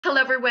Hello,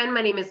 everyone.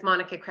 My name is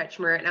Monica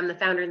Kretschmer, and I'm the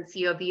founder and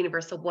CEO of the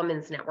Universal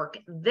Women's Network.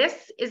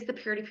 This is the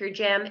Peer-to-Peer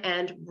Jam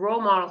and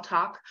Role Model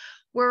Talk,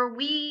 where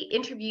we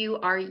interview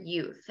our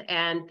youth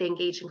and they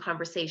engage in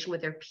conversation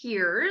with their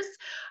peers.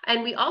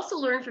 And we also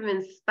learn from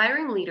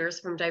inspiring leaders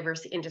from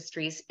diverse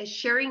industries,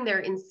 sharing their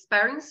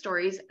inspiring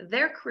stories,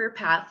 their career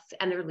paths,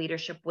 and their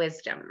leadership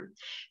wisdom.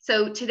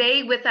 So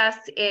today with us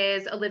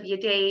is Olivia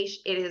Day.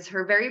 It is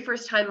her very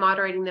first time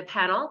moderating the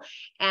panel,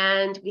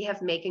 and we have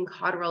Meaghan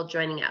Cotterill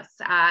joining us.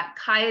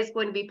 Kaiya is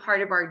going to be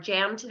part of our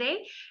jam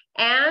today,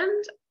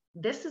 and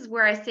this is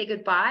where I say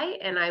goodbye,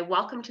 and I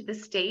welcome to the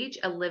stage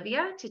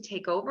Olivia to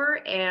take over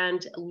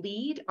and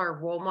lead our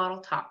role model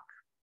talk.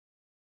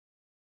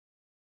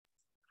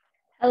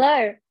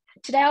 Hello,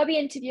 today I'll be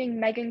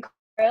interviewing Meaghan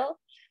Cotterill.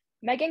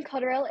 Meaghan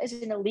Cotterill is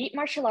an elite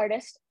martial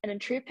artist and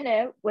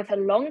entrepreneur with a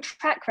long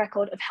track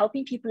record of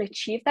helping people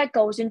achieve their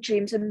goals and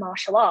dreams in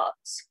martial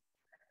arts.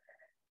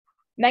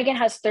 Meaghan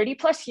has 30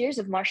 plus years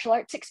of martial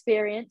arts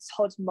experience,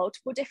 holds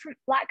multiple different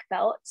black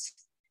belts,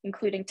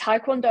 including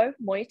Taekwondo,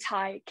 Muay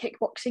Thai,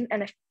 kickboxing,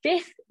 and a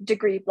 5th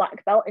degree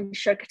black belt in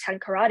Shotokan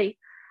Karate,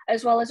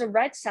 as well as a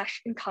red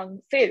sash in Kung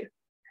Fu.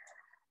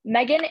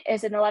 Meaghan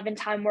is an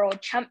 11-time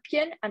world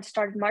champion and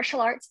started martial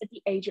arts at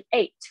the age of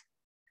 8.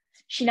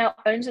 She now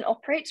owns and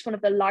operates one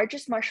of the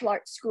largest martial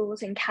arts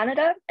schools in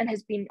Canada and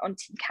has been on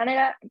Team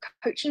Canada and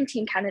coaching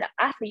Team Canada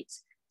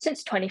athletes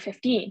since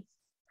 2015.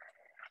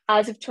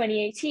 As of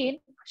 2018,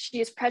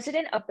 she is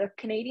president of the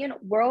Canadian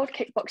World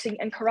Kickboxing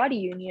and Karate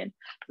Union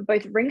for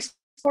both ring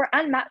sport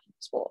and mat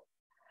sport.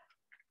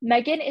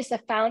 Meaghan is the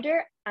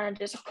founder and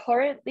is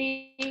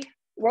currently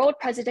world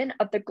president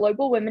of the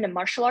Global Women in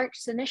Martial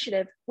Arts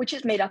Initiative, which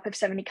is made up of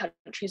 70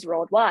 countries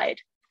worldwide.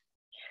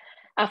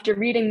 After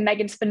reading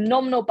Meaghan's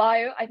phenomenal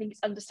bio, I think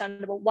it's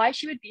understandable why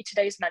she would be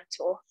today's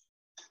mentor.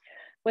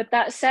 With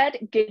that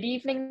said, good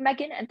evening,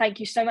 Meaghan, and thank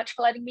you so much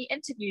for letting me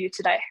interview you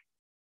today.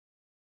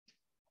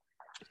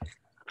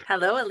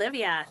 Hello,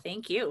 Olivia.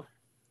 Thank you.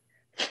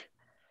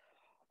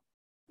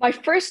 My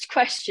first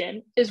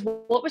question is,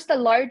 what was the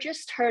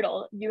largest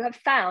hurdle you have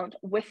found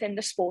within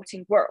the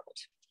sporting world?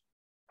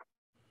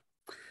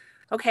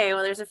 Okay,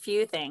 well, there's a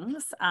few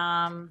things.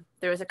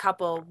 There was a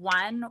couple.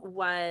 One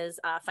was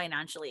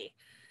financially.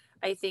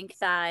 I think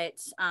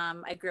that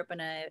I grew up in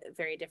a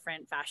very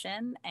different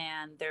fashion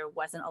and there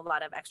wasn't a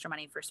lot of extra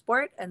money for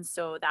sport. And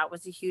so that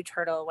was a huge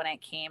hurdle when it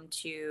came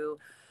to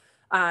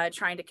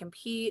trying to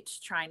compete,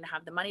 trying to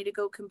have the money to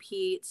go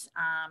compete,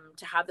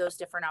 to have those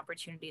different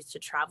opportunities to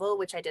travel,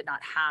 which I did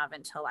not have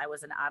until I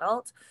was an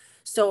adult.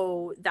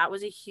 So that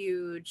was a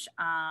huge,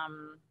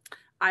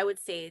 I would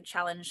say,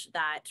 challenge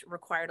that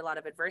required a lot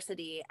of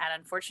adversity. And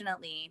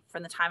unfortunately,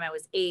 from the time I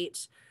was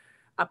 8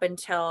 up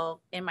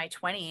until in my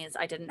 20s,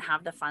 I didn't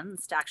have the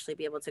funds to actually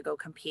be able to go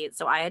compete.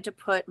 So I had to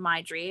put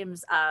my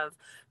dreams of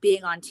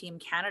being on Team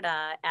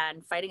Canada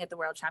and fighting at the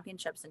World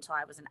Championships until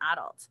I was an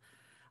adult.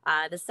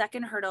 The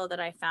second hurdle that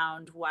I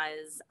found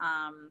was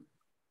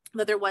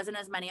that there wasn't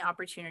as many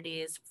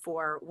opportunities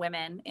for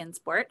women in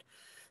sport.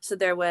 So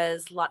there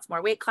was lots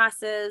more weight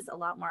classes, a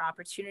lot more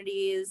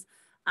opportunities,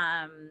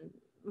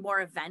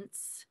 more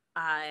events,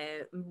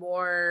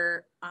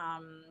 more,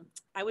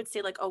 I would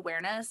say, like,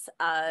 awareness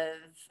of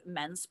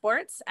men's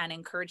sports and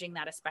encouraging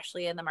that,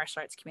 especially in the martial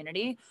arts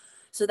community.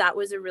 So that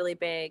was a really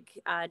big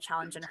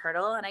challenge and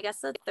hurdle. And I guess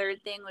the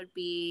third thing would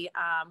be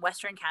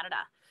Western Canada.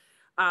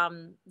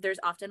 There's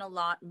often a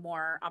lot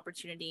more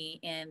opportunity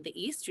in the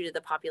East due to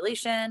the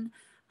population.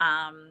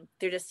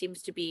 There just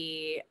seems to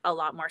be a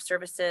lot more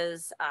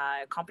services,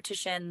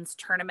 competitions,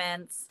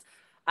 tournaments,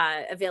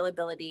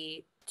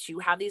 availability to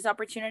have these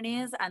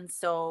opportunities. And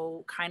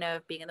so kind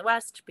of being in the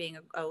West, being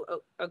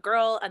a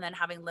girl, and then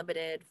having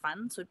limited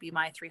funds would be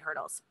my 3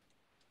 hurdles.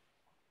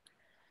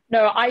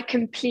 No, I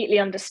completely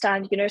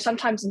understand. You know,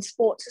 sometimes in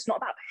sports, it's not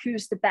about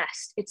who's the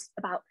best. It's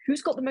about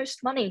who's got the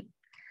most money.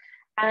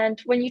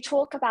 And when you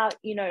talk about,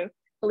 you know,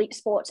 elite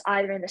sports,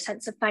 either in the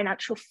sense of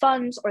financial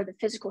funds or the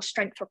physical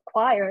strength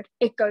required,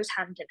 it goes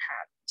hand in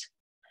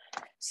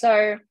hand.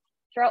 So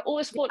throughout all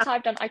the sports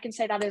I've done, I can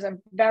say that is a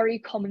very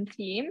common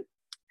theme.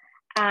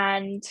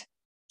 And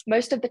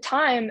most of the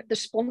time, the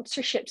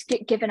sponsorships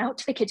get given out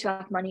to the kids who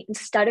have money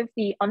instead of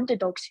the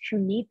underdogs who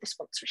need the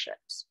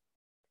sponsorships.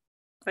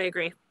 I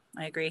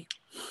agree.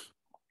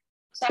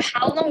 So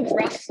how long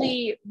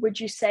roughly would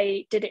you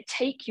say did it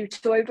take you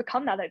to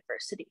overcome that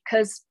adversity?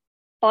 Because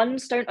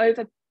funds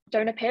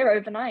don't appear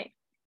overnight.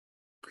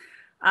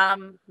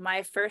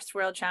 My first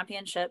World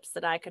Championships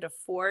that I could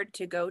afford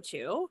to go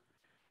to,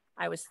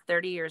 I was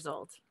 30 years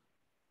old.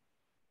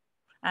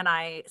 And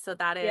so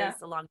that is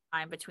a long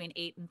time, between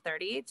 8 and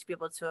 30, to be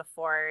able to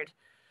afford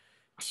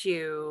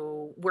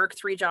to work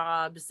 3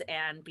 jobs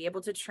and be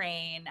able to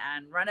train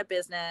and run a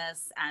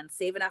business and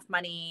save enough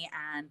money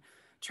and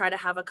try to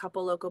have a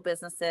couple local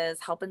businesses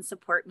help and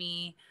support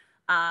me.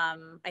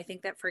 I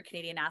think that for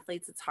Canadian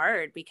athletes, it's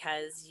hard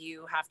because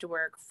you have to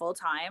work full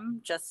time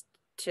just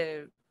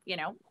to, you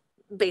know,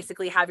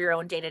 basically have your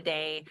own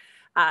day-to-day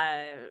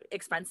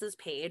expenses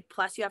paid,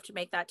 plus you have to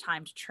make that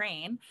time to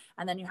train,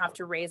 and then you have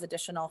to raise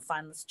additional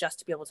funds just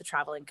to be able to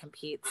travel and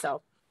compete.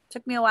 So it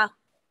took me a while.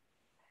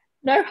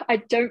 No, I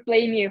don't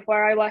blame you.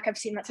 Where I work, I've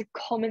seen that's a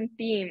common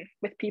theme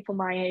with people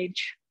my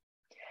age.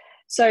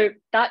 So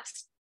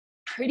that's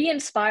pretty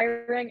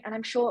inspiring, and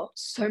I'm sure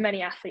so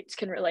many athletes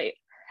can relate.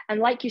 And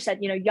like you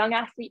said, young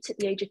athletes at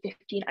the age of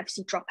 15, I've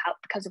seen drop out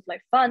because of low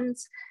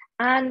funds,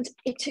 and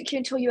it took you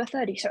until you were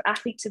 30. So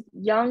athletes of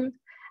young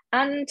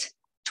and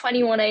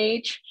 21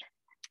 age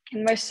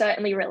can most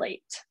certainly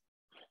relate.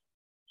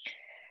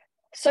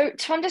 So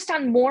to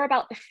understand more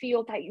about the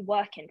field that you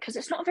work in, because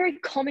it's not a very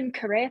common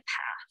career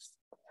path,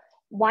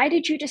 why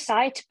did you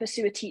decide to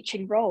pursue a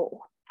teaching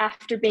role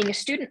after being a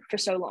student for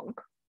so long?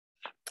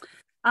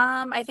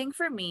 I think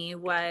for me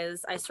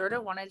was I sort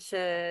of wanted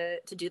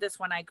to do this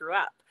when I grew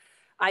up.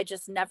 I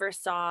just never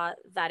saw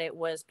that it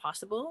was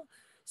possible.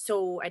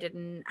 So I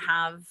didn't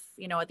have,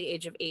 at the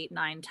age of 8,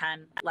 9,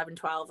 10, 11,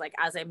 12, like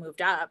as I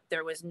moved up,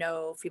 there was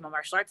no female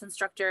martial arts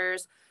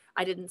instructors.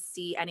 I didn't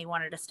see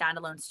anyone at a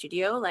standalone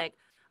studio. Like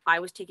I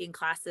was taking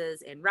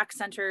classes in rec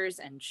centers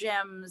and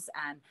gyms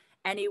and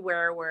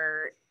anywhere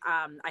where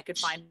I could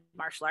find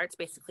martial arts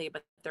basically,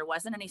 but there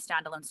wasn't any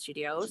standalone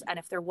studios. And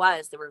if there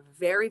was, they were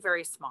very,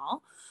 very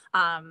small,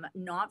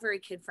 not very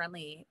kid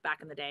friendly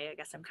back in the day. I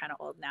guess I'm kind of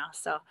old now.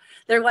 So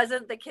there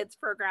wasn't the kids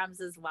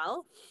programs as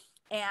well.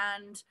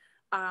 And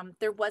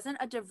there wasn't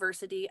a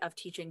diversity of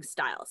teaching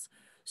styles.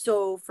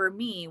 So for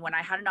me, when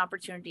I had an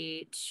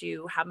opportunity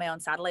to have my own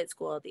satellite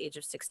school at the age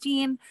of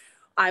 16,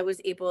 I was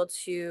able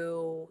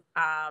to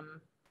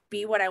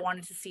be what I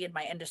wanted to see in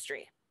my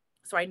industry.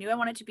 So I knew I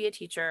wanted to be a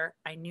teacher.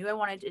 I knew I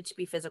wanted it to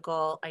be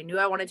physical. I knew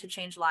I wanted to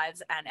change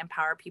lives and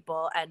empower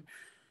people and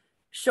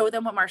show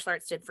them what martial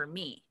arts did for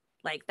me.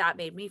 Like that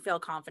made me feel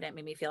confident,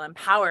 made me feel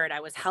empowered. I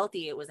was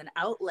healthy. It was an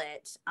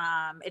outlet.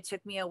 It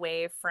took me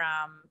away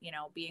from,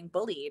 being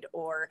bullied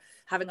or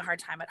having a hard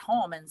time at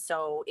home. And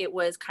so it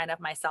was kind of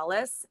my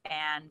solace.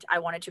 And I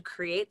wanted to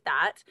create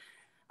that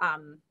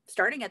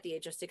starting at the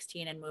age of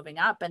 16 and moving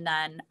up. And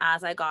then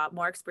as I got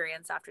more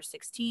experience after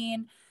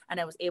 16 and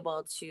I was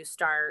able to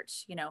start,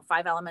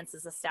 5 Elements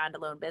as a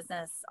standalone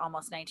business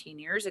almost 19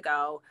 years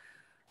ago,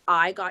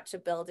 I got to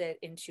build it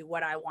into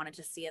what I wanted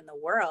to see in the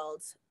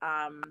world.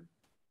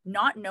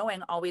 Not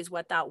knowing always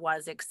what that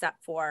was,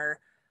 except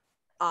for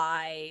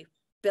I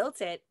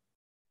built it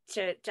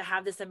to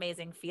have this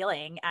amazing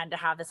feeling and to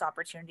have this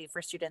opportunity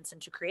for students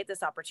and to create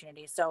this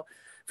opportunity. So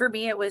for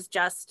me, it was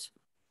just,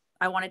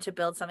 I wanted to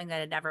build something that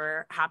had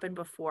never happened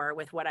before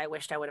with what I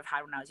wished I would have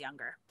had when I was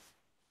younger.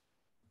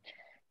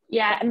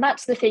 Yeah, and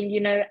that's the thing,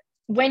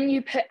 when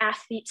you put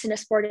athletes in a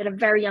sport at a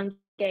very young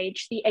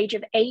age, the age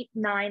of 8,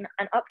 9,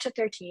 and up to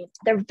 13,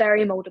 they're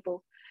very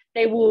moldable.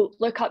 They will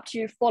look up to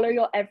you, follow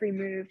your every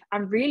move,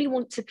 and really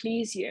want to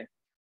please you.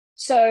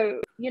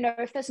 So,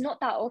 if there's not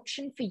that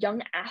option for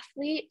young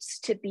athletes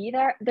to be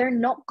there, they're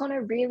not going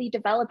to really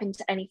develop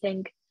into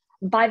anything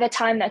by the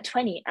time they're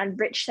 20 and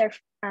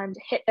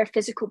hit their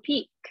physical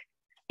peak.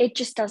 It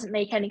just doesn't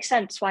make any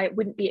sense why it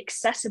wouldn't be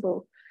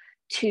accessible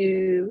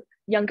to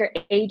younger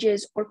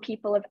ages or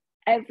people of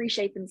every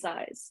shape and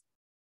size.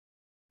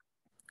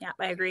 Yeah,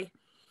 I agree.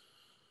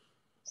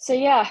 So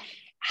yeah,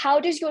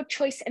 how does your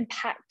choice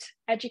impact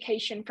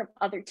education from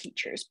other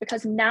teachers?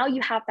 Because now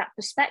you have that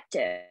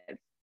perspective,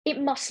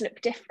 it must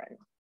look different.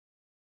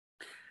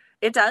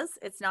 It does.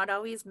 It's not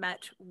always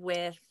met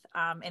with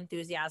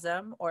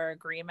enthusiasm or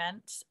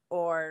agreement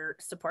or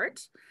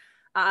support.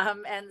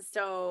 And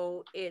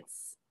so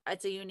it's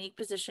a unique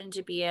position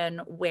to be in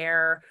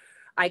where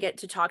I get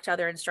to talk to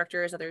other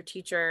instructors, other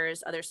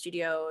teachers, other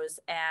studios,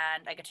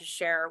 and I get to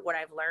share what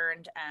I've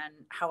learned and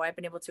how I've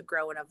been able to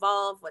grow and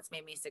evolve, what's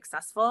made me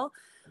successful.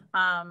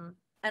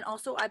 And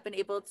also I've been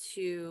able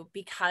to,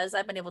 because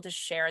I've been able to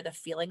share the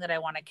feeling that I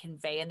want to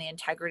convey and the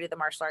integrity of the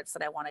martial arts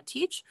that I want to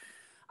teach,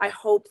 I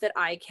hope that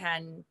I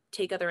can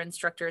take other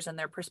instructors and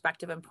their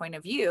perspective and point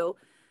of view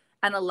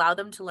and allow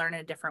them to learn in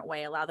a different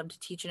way, allow them to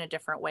teach in a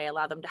different way,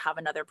 allow them to have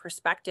another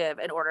perspective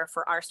in order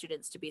for our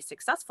students to be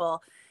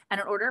successful. And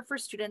in order for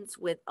students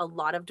with a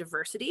lot of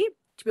diversity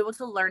to be able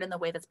to learn in the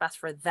way that's best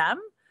for them,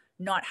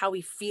 not how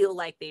we feel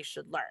like they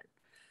should learn,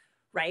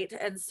 right?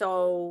 And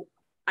so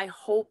I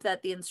hope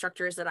that the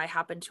instructors that I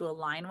happen to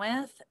align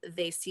with,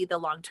 they see the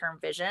long-term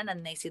vision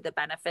and they see the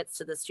benefits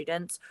to the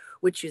students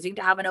with choosing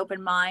to have an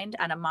open mind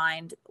and a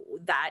mind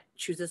that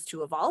chooses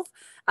to evolve,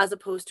 as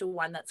opposed to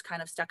one that's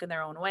kind of stuck in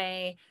their own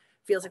way,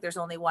 feels like there's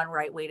only one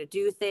right way to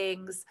do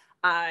things,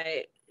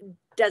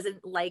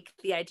 doesn't like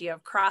the idea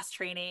of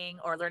cross-training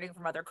or learning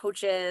from other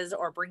coaches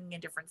or bringing in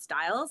different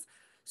styles.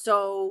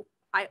 So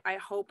I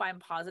hope I'm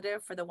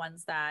positive for the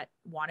ones that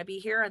want to be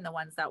here and the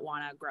ones that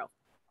want to grow.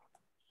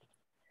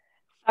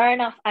 Fair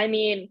enough. I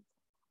mean,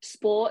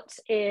 sports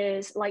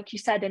is, like you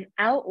said, an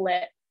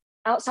outlet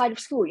outside of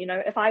school.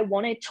 If I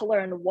wanted to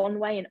learn one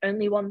way and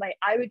only one way,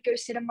 I would go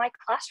sit in my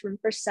classroom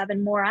for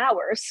 7 more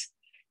hours.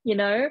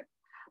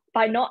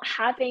 By not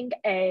having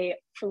a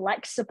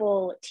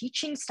flexible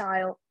teaching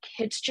style,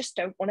 kids just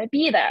don't want to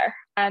be there.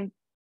 And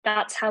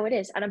that's how it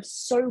is. And I'm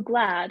so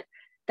glad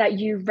that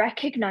you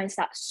recognize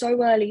that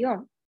so early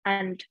on.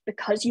 And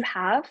because you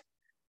have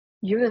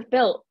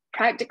built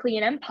practically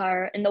an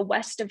empire in the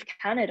west of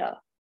Canada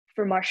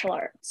for martial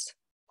arts.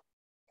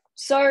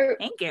 So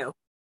thank you.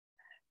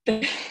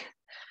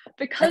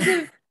 Because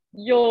of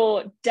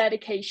your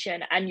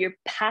dedication and your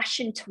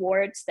passion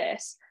towards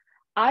this,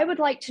 I would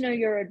like to know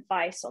your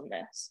advice on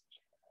this.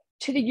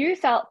 To the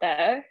youth out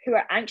there who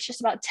are anxious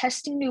about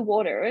testing new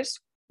waters,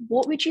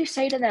 what would you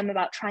say to them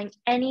about trying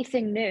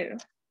anything new?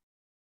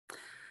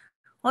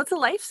 Well, it's a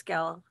life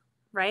skill,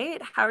 right?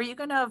 How are you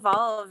going to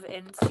evolve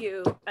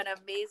into an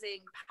amazing,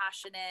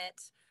 passionate,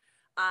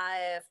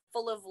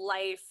 full of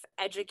life,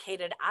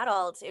 educated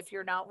adult if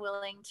you're not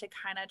willing to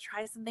kind of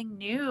try something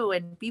new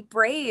and be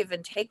brave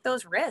and take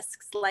those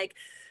risks? Like,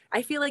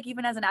 I feel like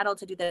even as an adult,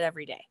 to do that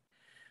every day.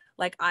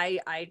 Like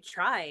I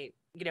try,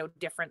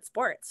 different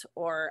sports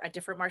or a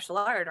different martial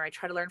art, or I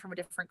try to learn from a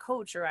different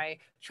coach, or I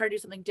try to do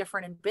something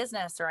different in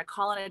business, or I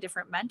call in a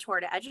different mentor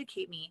to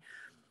educate me.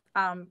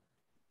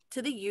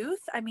 To the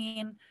youth, I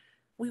mean,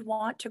 we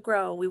want to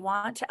grow, we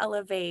want to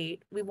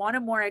elevate, we want a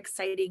more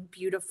exciting,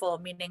 beautiful,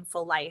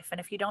 meaningful life. And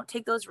if you don't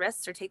take those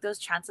risks or take those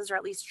chances, or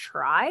at least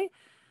try,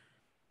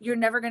 you're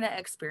never going to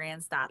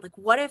experience that. Like,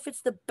 what if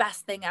it's the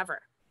best thing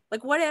ever?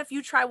 Like, what if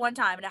you try one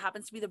time and it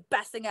happens to be the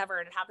best thing ever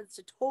and it happens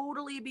to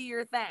totally be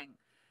your thing?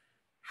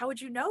 How would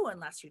you know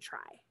unless you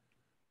try?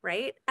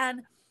 Right?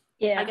 And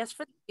I guess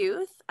for the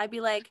youth, I'd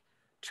be like,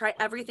 try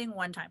everything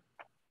one time,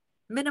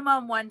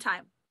 minimum one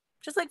time,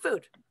 just like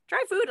food.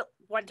 Try food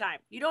one time.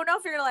 You don't know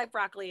if you're gonna like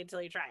broccoli until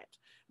you try it.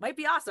 Might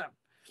be awesome.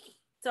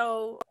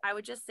 So I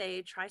would just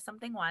say, try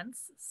something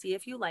once, see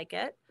if you like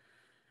it.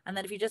 And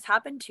then if you just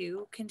happen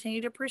to, continue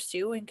to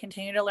pursue and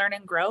continue to learn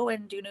and grow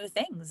and do new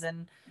things.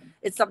 And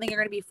it's something you're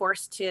going to be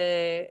forced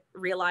to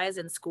realize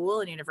in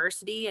school and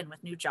university and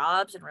with new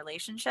jobs and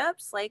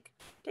relationships. Like,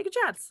 take a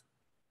chance.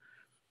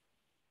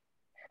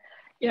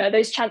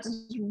 Those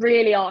chances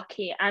really are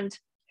key. And,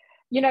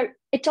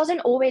 it doesn't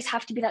always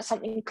have to be that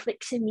something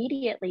clicks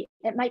immediately.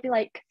 It might be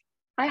like,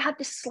 I have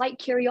this slight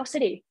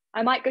curiosity.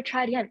 I might go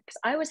try it again, because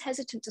I was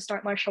hesitant to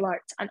start martial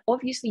arts. And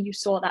obviously you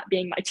saw that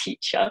being my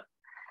teacher.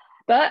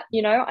 But,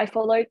 I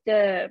followed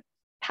the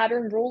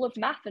pattern rule of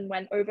math and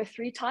went over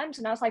 3 times.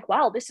 And I was like,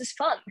 wow, this is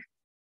fun.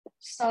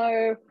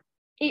 So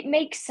it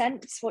makes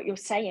sense what you're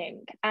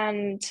saying.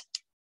 And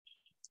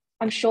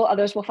I'm sure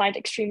others will find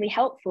extremely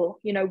helpful.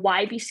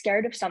 Why be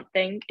scared of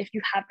something if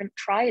you haven't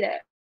tried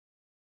it?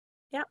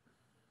 Yeah.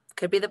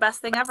 Could be the best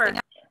thing ever.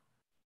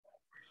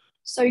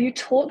 So you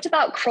talked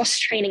about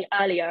cross-training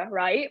earlier,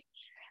 right?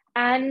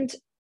 And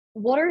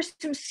what are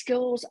some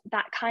skills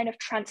that kind of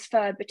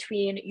transfer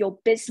between your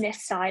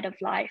business side of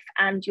life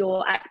and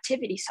your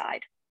activity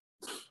side?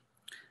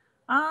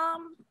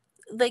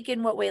 Like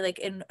in what way? Like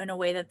in a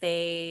way that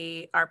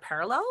they are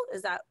parallel?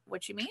 Is that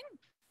what you mean?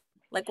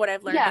 Like what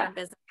I've learned from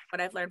business, what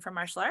I've learned from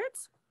martial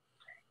arts?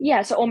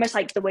 Yeah, so almost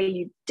like the way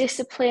you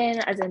discipline,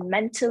 as in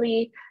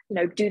mentally,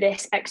 do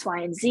this X,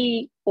 Y, and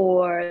Z,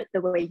 or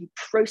the way you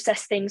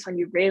process things when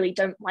you really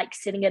don't like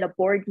sitting at a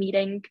board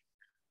meeting.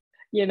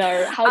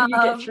 How do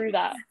you get through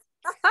that?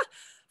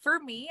 For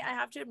me, I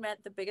have to admit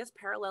the biggest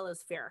parallel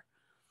is fear.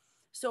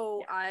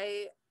 So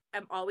I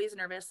am always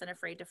nervous and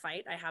afraid to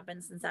fight. I have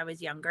been since I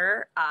was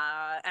younger.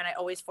 And I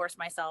always force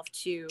myself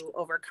to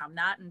overcome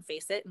that and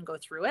face it and go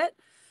through it.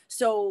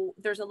 So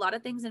there's a lot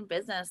of things in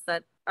business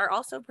that are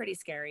also pretty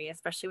scary,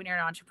 especially when you're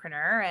an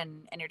entrepreneur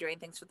and you're doing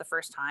things for the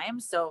first time.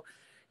 So,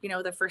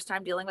 the first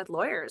time dealing with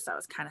lawyers, I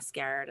was kind of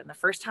scared. And the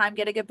first time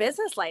getting a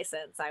business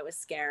license, I was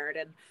scared.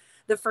 And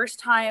the first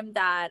time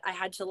that I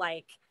had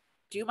to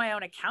do my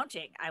own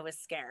accounting, I was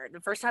scared. The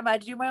first time I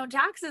had to do my own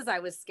taxes, I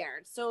was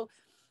scared. So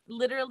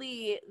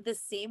literally the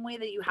same way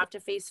that you have to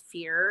face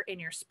fear in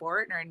your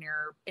sport or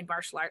in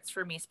martial arts,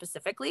 for me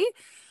specifically,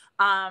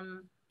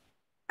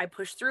 I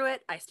push through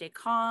it. I stay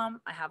calm.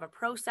 I have a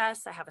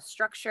process. I have a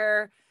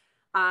structure.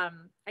 I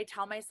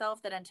tell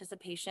myself that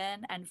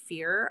anticipation and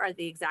fear are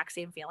the exact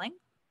same feeling,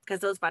 because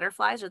those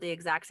butterflies are the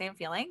exact same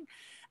feeling.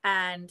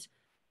 And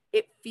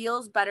it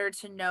feels better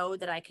to know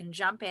that I can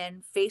jump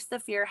in, face the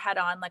fear head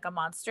on like a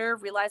monster,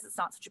 realize it's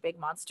not such a big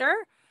monster,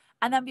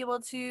 and then be able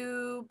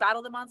to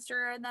battle the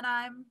monster. And then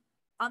I'm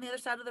on the other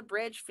side of the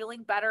bridge,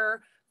 feeling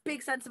better,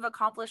 big sense of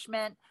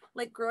accomplishment.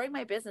 Like, growing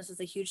my business is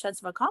a huge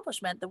sense of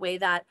accomplishment, the way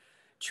that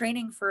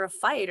training for a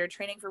fight or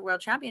training for world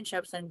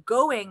championships and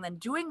then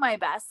doing my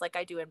best like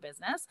I do in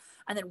business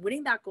and then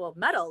winning that gold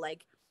medal,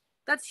 like,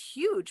 that's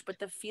huge. But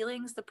the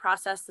feelings, the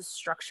process, the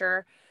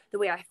structure, the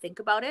way I think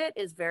about it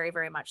is very,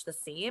 very much the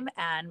same.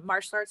 And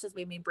martial arts has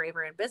made me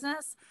braver in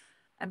business,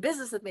 and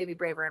business has made me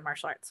braver in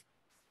martial arts.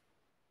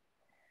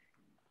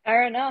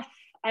 Fair enough.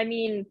 I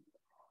mean,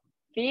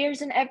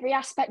 fears in every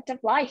aspect of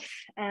life,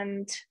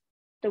 and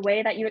the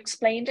way that you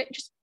explained it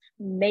just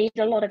made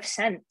a lot of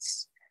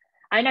sense.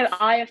 I know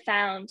I have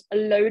found a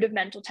load of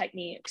mental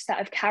techniques that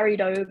I've carried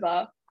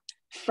over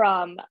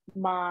from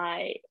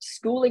my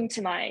schooling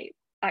to my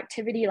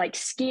activity like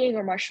skiing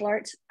or martial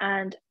arts,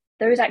 and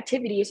those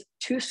activities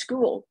to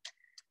school.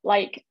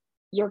 Like,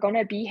 you're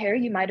gonna be here,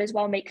 you might as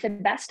well make the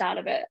best out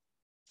of it.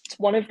 It's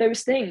one of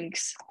those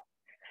things.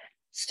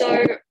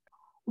 So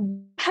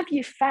what have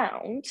you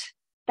found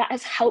that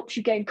has helped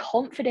you gain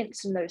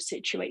confidence in those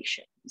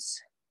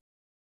situations?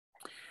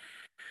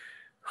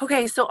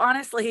 Okay, so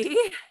honestly,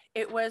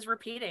 it was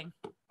repeating.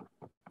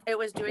 It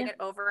was doing it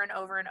over and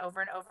over and over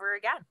and over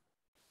again.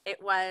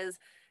 It was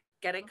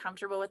getting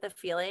comfortable with the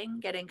feeling,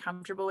 getting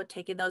comfortable with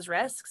taking those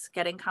risks,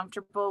 getting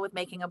comfortable with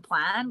making a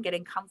plan,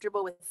 getting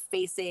comfortable with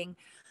facing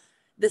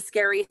the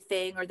scary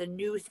thing or the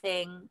new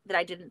thing that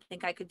I didn't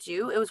think I could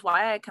do. It was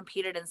why I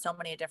competed in so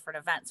many different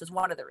events. It was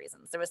one of the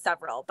reasons. There was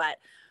several, but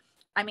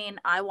I mean,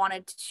 I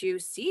wanted to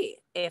see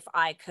if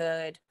I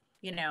could,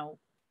 you know,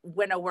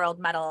 win a world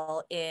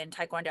medal in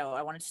Taekwondo.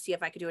 I wanted to see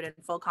if I could do it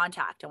in full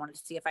contact. I wanted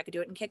to see if I could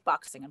do it in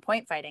kickboxing and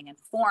point fighting and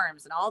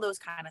forms and all those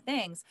kind of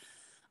things.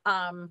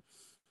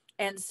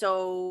 And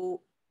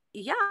so,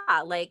 yeah,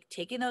 like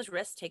taking those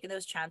risks, taking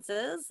those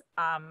chances,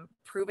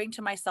 proving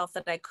to myself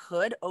that I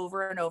could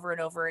over and over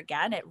and over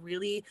again, it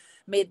really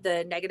made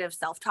the negative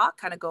self-talk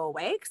kind of go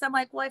away. Cause I'm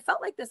like, well, I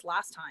felt like this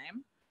last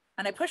time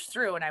and I pushed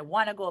through and I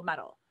won a gold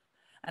medal.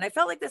 And I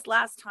felt like this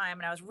last time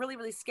and I was really,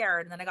 really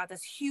scared. And then I got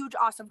this huge,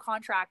 awesome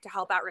contract to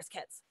help at-risk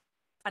kids.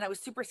 And I was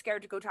super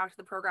scared to go talk to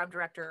the program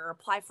director or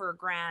apply for a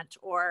grant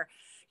or,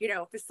 you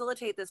know,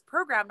 facilitate this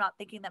program, not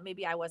thinking that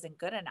maybe I wasn't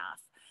good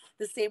enough.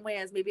 The same way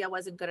as maybe I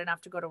wasn't good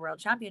enough to go to world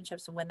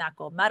championships and win that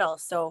gold medal.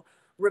 So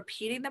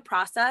repeating the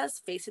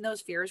process, facing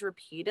those fears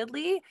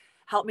repeatedly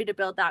helped me to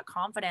build that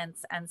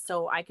confidence. And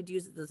so I could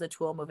use it as a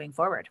tool moving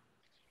forward.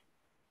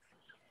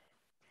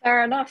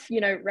 Fair enough.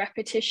 You know,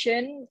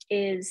 repetition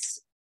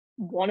is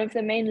one of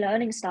the main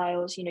learning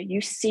styles. You know,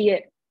 you see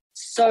it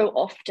so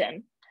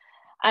often.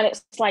 And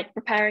it's like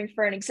preparing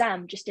for an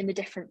exam, just in a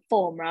different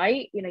form,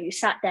 right? You know, you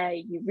sat there,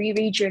 you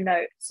reread your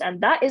notes, and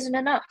that isn't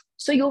enough.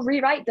 So you'll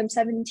rewrite them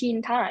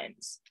 17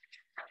 times.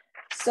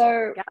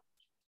 So,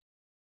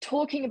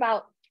 talking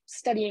about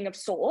studying of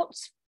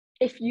sorts,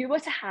 if you were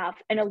to have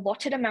an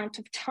allotted amount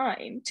of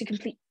time to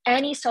complete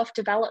any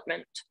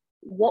self-development,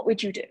 what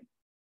would you do?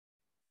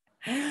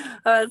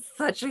 That's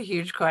such a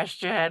huge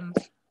question.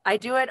 I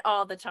do it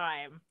all the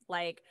time.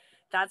 Like,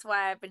 that's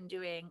why I've been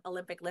doing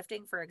Olympic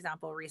lifting, for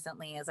example,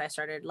 recently, as I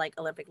started like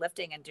Olympic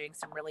lifting and doing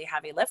some really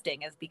heavy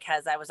lifting, is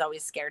because I was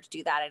always scared to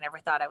do that. I never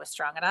thought I was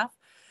strong enough.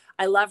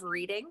 I love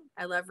reading.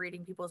 I love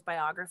reading people's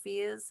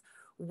biographies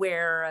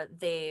where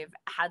they've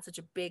had such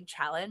a big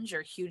challenge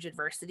or huge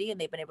adversity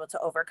and they've been able to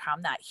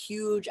overcome that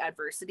huge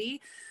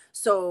adversity.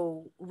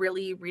 So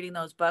really reading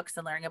those books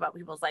and learning about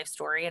people's life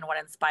story and what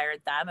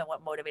inspired them and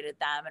what motivated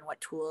them and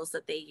what tools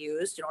that they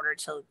used in order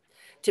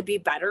to be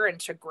better and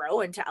to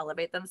grow and to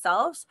elevate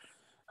themselves.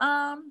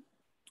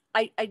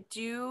 I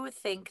do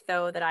think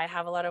though that I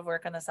have a lot of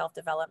work on the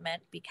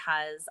self-development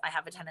because I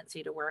have a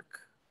tendency to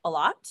work a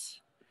lot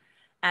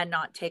and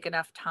not take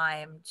enough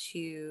time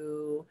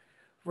to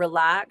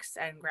relax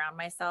and ground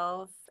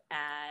myself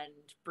and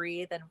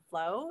breathe and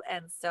flow.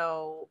 And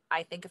so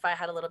I think if I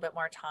had a little bit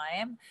more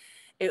time,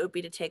 it would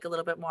be to take a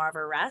little bit more of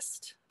a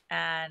rest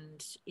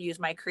and use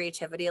my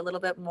creativity a little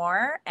bit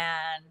more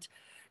and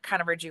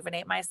kind of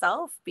rejuvenate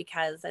myself,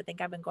 because I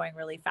think I've been going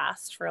really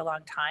fast for a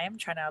long time,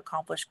 trying to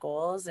accomplish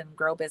goals and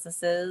grow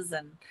businesses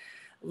and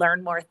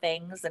learn more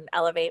things and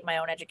elevate my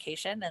own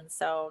education. And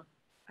so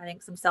I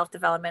think some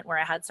self-development where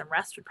I had some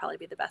rest would probably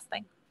be the best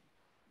thing.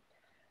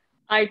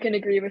 I can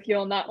agree with you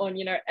on that one.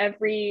 You know,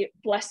 every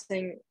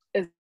blessing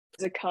is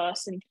a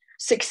curse, and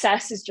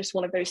success is just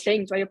one of those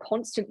things where you're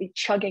constantly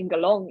chugging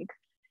along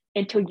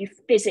until you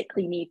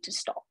physically need to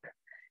stop.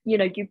 You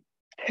know, you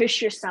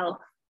push yourself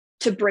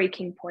to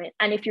breaking point,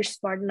 and if you're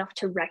smart enough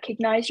to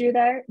recognize you're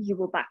there, you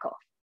will back off.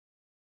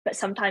 But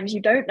sometimes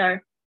you don't know,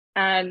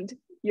 and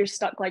you're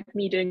stuck like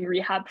me doing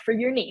rehab for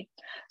your knee.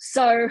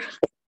 So,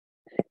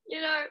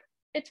 you know,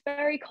 it's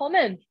very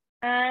common.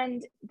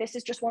 And this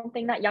is just one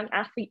thing that young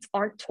athletes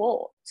aren't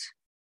taught.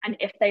 And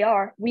if they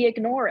are, we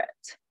ignore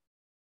it.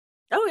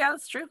 Oh, yeah,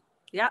 that's true.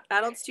 Yeah,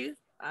 adults too.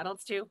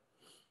 Adults too.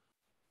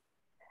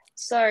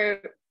 So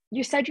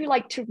you said you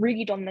like to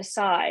read on the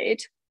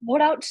side.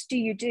 What else do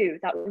you do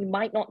that we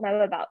might not know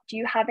about? Do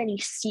you have any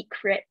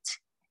secret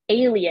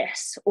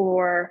alias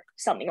or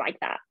something like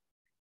that?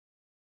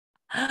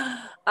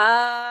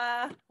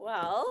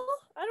 Well,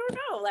 I don't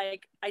know.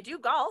 Like, I do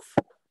golf.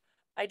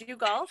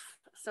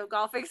 So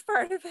golfing's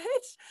part of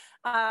it.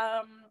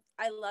 I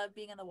love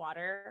being in the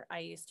water. I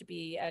used to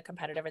be a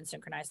competitive and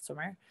synchronized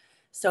swimmer.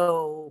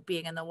 So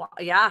being in the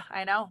water, yeah,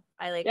 I know.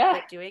 I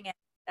quit doing it.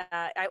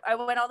 I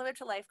went all the way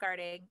to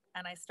lifeguarding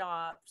and I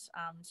stopped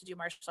to do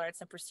martial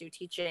arts and pursue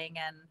teaching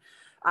and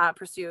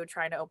pursue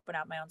trying to open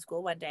up my own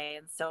school one day.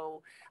 And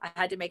so I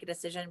had to make a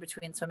decision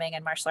between swimming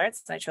and martial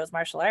arts, and I chose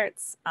martial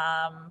arts.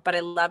 But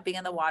I love being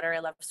in the water. I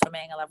love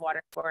swimming. I love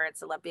water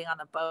sports. I love being on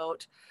the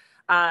boat.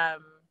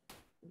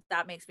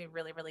 That makes me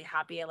really, really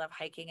happy. I love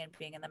hiking and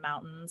being in the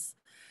mountains.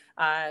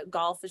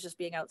 Golf is just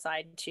being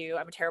outside too.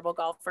 I'm a terrible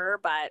golfer,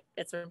 but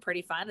it's been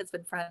pretty fun. It's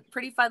been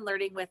pretty fun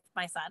learning with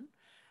my son.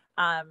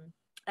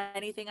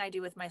 Anything I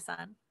do with my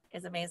son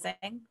is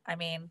amazing. I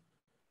mean,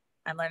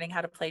 I'm learning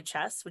how to play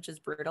chess, which is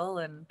brutal.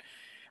 And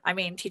I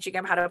mean, teaching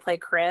him how to play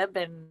crib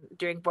and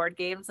doing board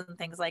games and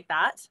things like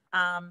that.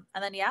 And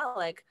then, yeah,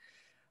 like,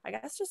 I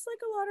guess just like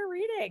a lot of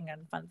reading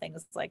and fun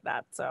things like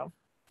that. So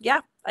yeah,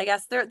 I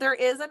guess there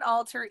is an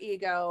alter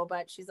ego,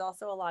 but she's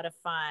also a lot of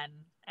fun,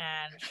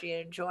 and she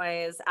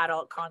enjoys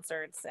adult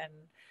concerts and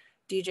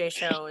DJ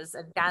shows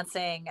and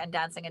dancing and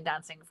dancing and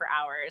dancing for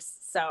hours.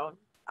 So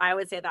I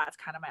would say that's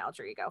kind of my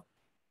alter ego.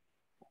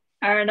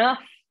 Fair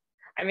enough.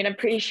 I mean, I'm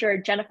pretty sure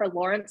Jennifer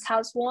Lawrence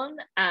has one,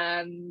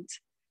 and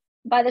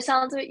by the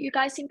sounds of it, you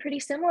guys seem pretty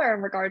similar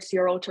in regards to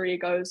your alter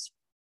egos.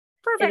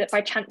 Perfect. Is it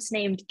by chance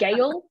named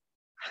Gail?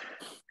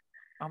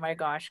 Oh my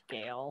gosh,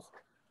 Gail.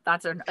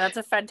 That's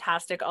a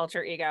fantastic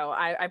alter ego.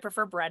 I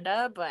prefer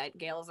Brenda, but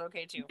Gail's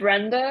okay too.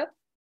 Brenda?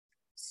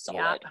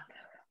 Solid. Yeah.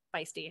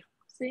 Feisty.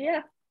 So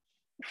yeah.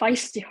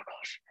 Feisty, oh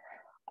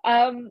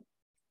gosh.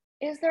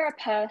 Is there a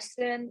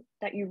person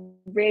that you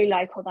really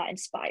like or that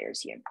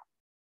inspires you?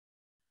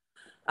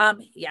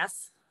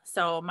 Yes.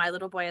 So my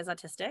little boy is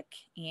autistic,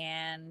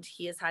 and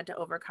he has had to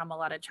overcome a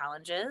lot of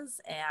challenges,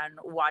 and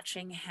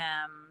watching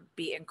him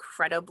be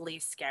incredibly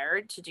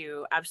scared to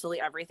do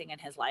absolutely everything in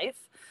his life,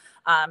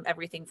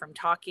 everything from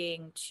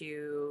talking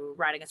to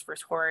riding his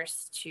first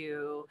horse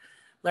to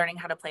learning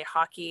how to play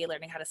hockey,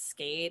 learning how to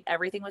skate.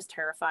 Everything was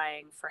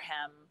terrifying for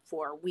him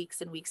for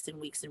weeks and weeks and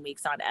weeks and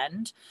weeks on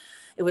end.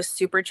 It was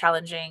super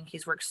challenging.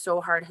 He's worked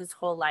so hard his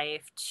whole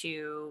life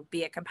to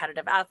be a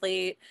competitive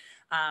athlete,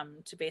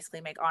 to basically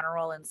make honor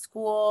roll in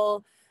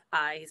school.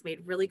 He's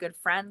made really good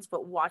friends,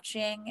 but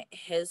watching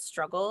his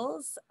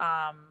struggles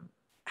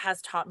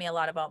has taught me a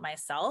lot about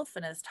myself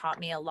and has taught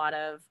me a lot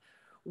of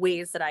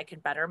ways that I can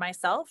better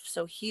myself.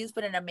 So he's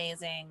been an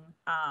amazing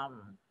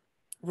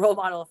role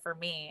model for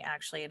me,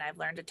 actually, and I've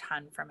learned a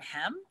ton from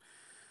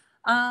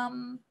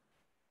him.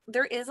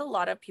 There is a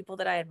lot of people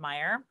that I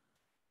admire,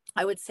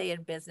 I would say,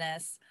 in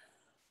business,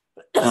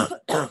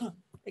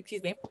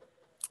 excuse me,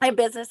 in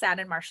business and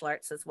in martial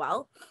arts as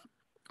well.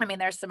 I mean,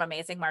 there's some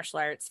amazing martial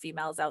arts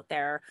females out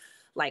there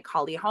like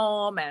Holly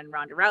Holm and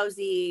Ronda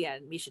Rousey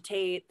and Misha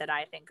Tate that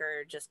I think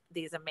are just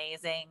these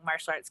amazing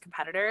martial arts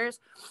competitors.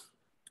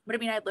 But I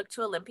mean, I look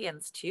to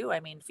Olympians too. I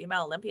mean,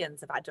 female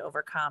Olympians have had to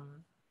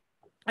overcome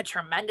a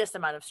tremendous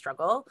amount of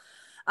struggle.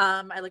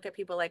 I look at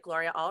people like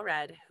Gloria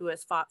Allred, who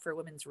has fought for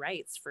women's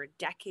rights for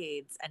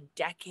decades and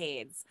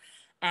decades.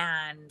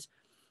 And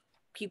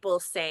people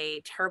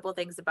say terrible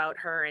things about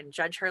her and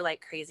judge her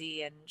like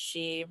crazy. And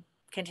she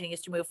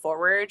continues to move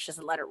forward. She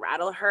doesn't let it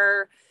rattle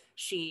her.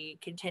 She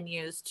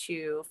continues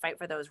to fight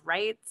for those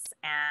rights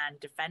and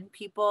defend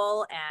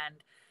people. And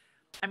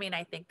I mean,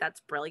 I think that's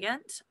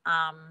brilliant.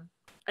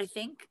 I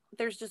think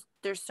there's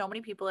so many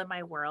people in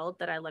my world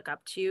that I look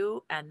up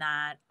to and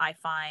that I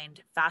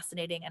find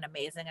fascinating and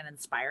amazing and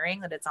inspiring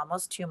that it's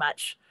almost too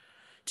much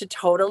to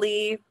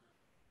totally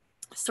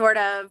sort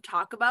of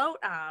talk about.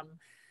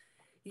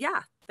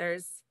 Yeah,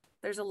 there's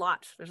a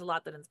lot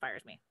that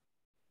inspires me.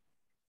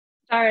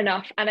 Fair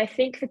enough. And I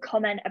think the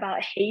comment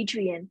about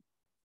Hadrian,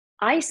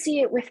 I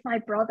see it with my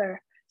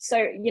brother. So,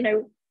 you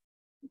know,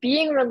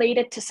 being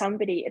related to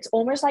somebody, it's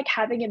almost like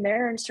having a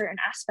mirror in certain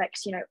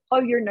aspects. You know,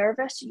 oh, you're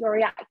nervous, you'll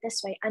react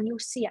this way, and you'll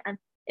see it. And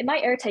it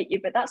might irritate you,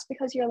 but that's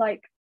because you're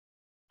like,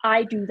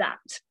 I do that.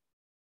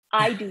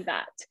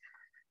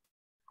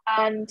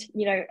 And,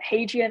 you know,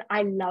 Hadrian,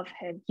 I love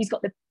him. He's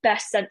got the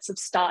best sense of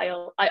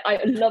style. I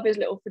love his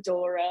little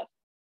fedora.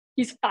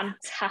 He's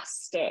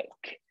fantastic.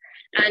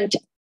 And,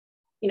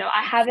 you know,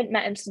 I haven't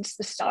met him since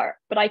the start,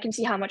 but I can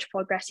see how much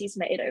progress he's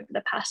made over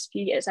the past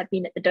few years I've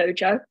been at the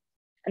dojo.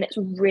 And it's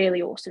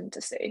really awesome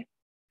to see.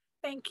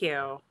 Thank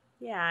you.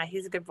 Yeah,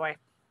 he's a good boy.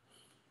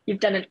 You've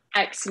done an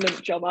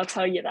excellent job, I'll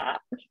tell you that.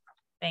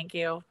 Thank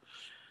you.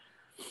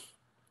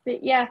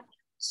 But yeah,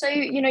 so,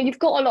 you know, you've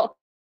got a lot of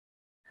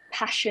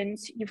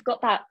passions. You've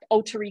got that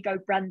alter ego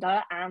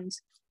Brenda and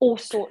all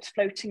sorts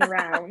floating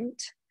around.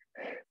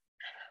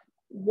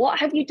 What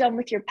have you done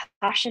with your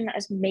passion that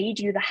has made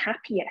you the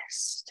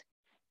happiest?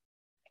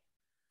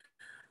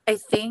 I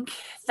think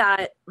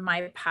that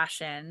my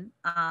passion,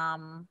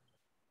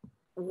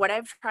 what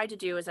I've tried to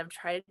do is I've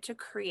tried to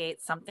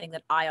create something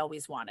that I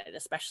always wanted,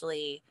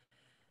 especially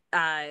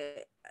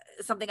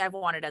something I've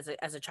wanted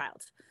as a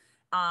child.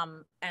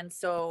 And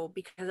so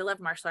because I love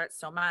martial arts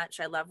so much,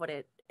 I love what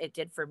it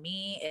did for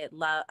me.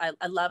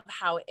 I love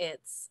how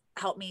it's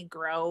helped me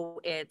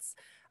grow. It's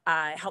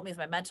helped me with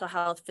my mental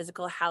health,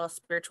 physical health,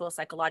 spiritual,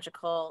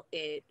 psychological.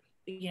 It,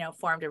 you know,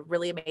 formed a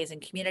really amazing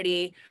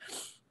community.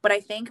 But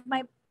I think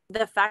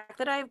the fact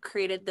that I've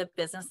created the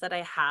business that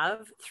I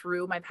have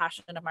through my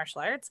passion of martial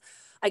arts,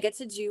 I get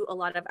to do a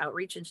lot of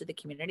outreach into the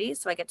community.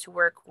 So I get to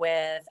work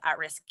with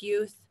at-risk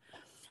youth.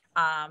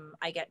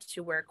 I get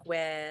to work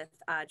with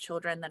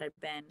children that have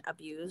been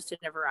abused in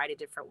a variety of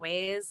different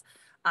ways.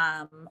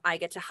 I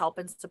get to help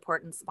and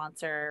support and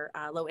sponsor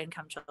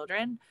low-income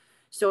children.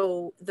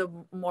 So the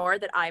more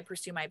that I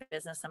pursue my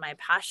business and my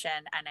passion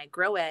and I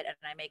grow it and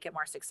I make it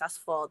more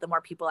successful, the more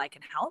people I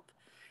can help.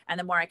 And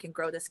the more I can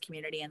grow this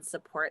community and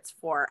supports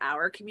for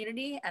our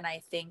community. And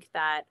I think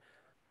that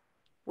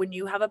when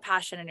you have a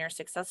passion and you're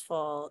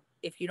successful,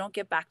 if you don't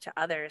give back to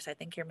others, I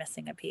think you're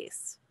missing a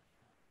piece.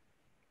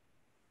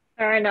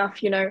 Fair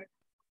enough. You know,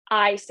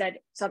 I said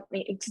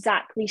something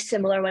exactly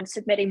similar when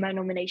submitting my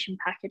nomination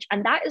package,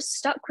 and that is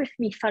stuck with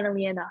me,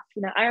 funnily enough.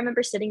 You know, I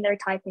remember sitting there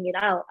typing it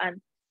out, and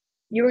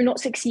you are not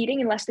succeeding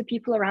unless the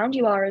people around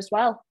you are as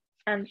well.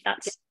 And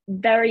that's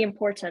very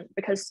important,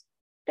 because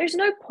there's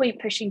no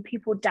point pushing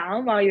people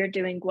down while you're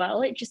doing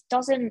well. It just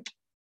doesn't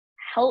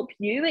help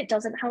you, it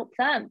doesn't help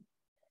them.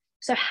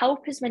 So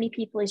help as many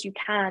people as you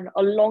can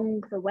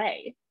along the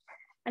way.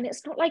 And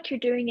it's not like you're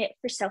doing it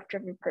for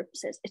self-driven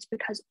purposes. It's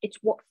because it's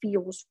what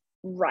feels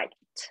right.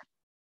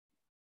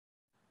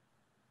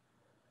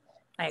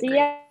 I agree. So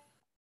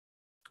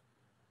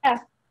yeah.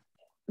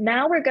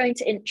 Now we're going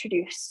to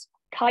introduce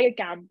Kaiya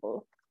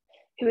Gamble,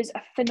 who is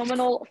a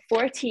phenomenal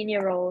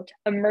 14-year-old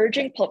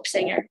emerging pop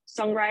singer,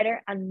 songwriter,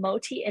 and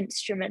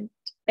multi-instrument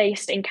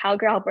based in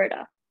Calgary,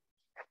 Alberta.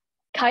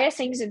 Kaiya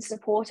sings in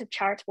support of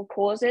charitable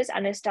causes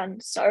and has done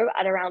so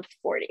at around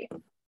 40.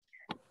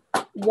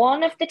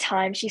 One of the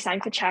times she sang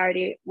for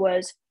charity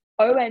was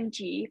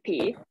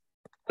OMGP,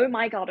 Oh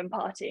My Garden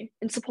Party,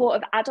 in support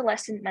of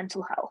adolescent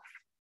mental health,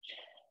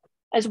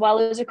 as well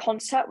as a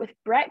concert with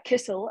Brett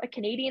Kissel, a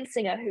Canadian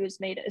singer who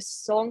has made a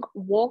song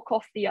Walk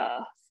Off the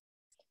Earth,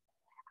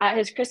 at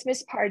his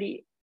Christmas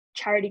party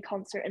charity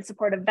concert in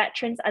support of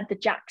veterans at the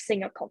Jack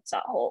Singer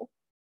Concert Hall.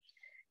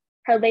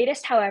 Her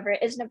latest, however,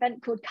 is an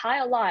event called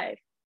Kaiya Live,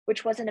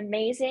 which was an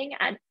amazing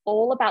and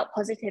all about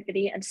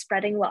positivity and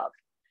spreading love.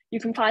 You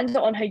can find it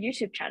on her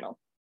YouTube channel.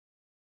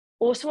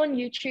 Also on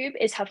YouTube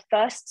is her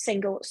first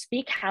single,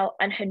 Speak Out,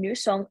 and her new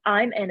song,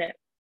 I'm In It,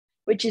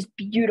 which is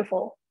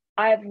beautiful.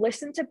 I have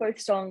listened to both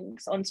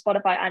songs on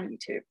Spotify and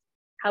YouTube.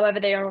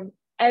 However, they are on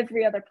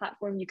every other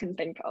platform you can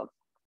think of.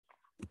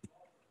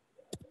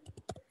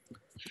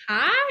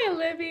 Hi,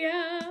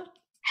 Olivia.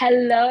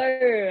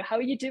 Hello, how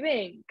are you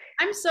doing?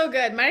 I'm so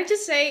good. Might I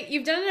just say,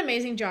 you've done an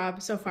amazing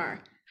job so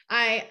far.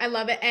 I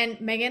love it. And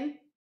Meaghan,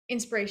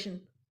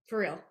 inspiration, for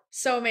real.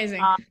 So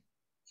amazing.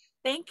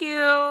 Thank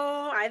you.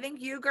 I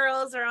think you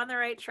girls are on the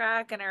right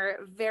track and are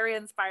very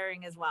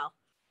inspiring as well.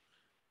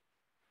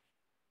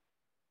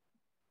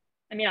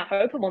 I mean, I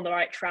hope I'm on the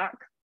right track.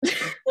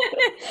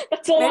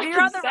 That's all Maybe I you're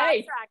can on the say.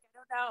 right track.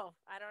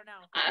 I don't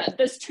know.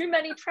 There's too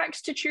many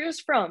tracks to choose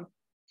from.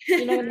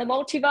 You know, in the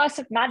multiverse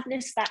of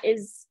madness that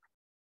is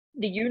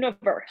the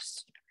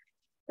universe,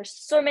 there's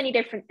so many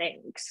different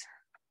things.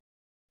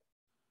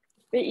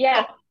 But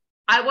yeah.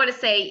 I want to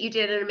say you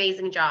did an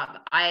amazing job.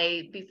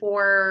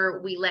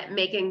 Before we let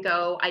Meaghan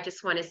go, I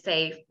just want to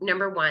say,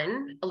 number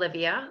one,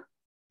 Olivia,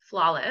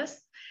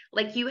 flawless.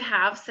 Like, you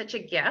have such a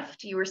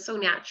gift. You were so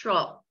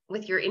natural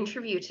with your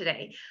interview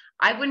today.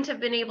 I wouldn't have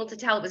been able to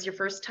tell it was your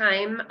first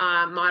time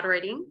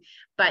moderating,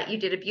 but you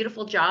did a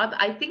beautiful job.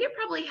 I think it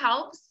probably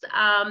helps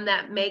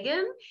that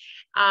Meaghan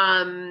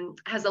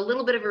has a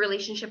little bit of a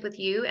relationship with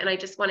you. And I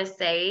just want to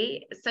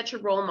say, such a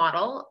role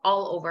model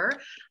all over.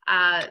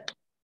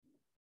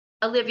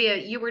 Olivia,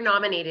 you were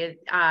nominated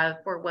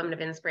for Women of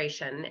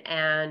Inspiration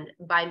and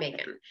by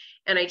Meaghan.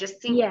 And I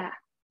just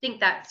think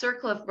that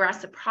circle of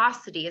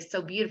reciprocity is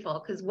so beautiful,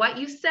 because what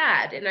you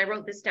said, and I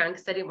wrote this down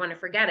because I didn't want to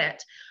forget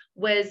it,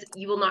 was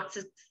you will not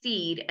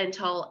succeed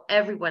until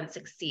everyone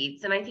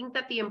succeeds. And I think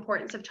that the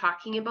importance of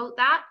talking about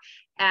that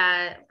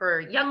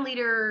for young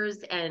leaders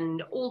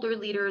and older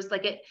leaders,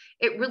 like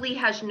it really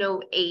has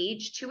no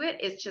age to it.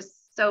 It's just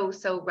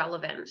so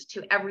relevant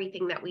to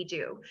everything that we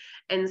do.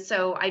 And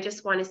so I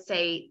just want to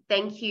say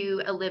thank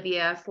you,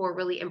 Olivia, for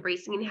really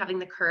embracing and having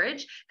the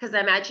courage, because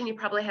I imagine you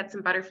probably had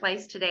some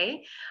butterflies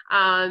today.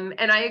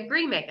 And I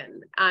agree,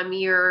 Meaghan,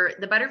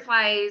 the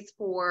butterflies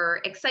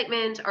for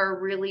excitement are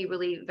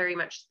really very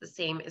much the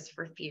same as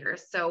for fear.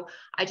 So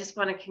I just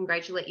want to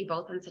congratulate you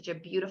both on such a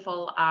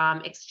beautiful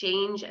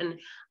exchange and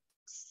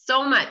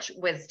so much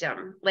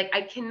wisdom. Like,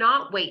 I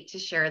cannot wait to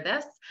share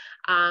this.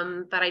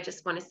 But I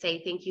just want to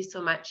say thank you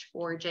so much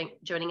for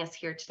joining us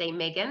here today,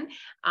 Meaghan.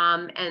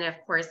 And of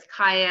course,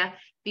 Kaiya,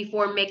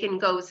 before Meaghan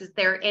goes, is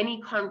there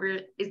any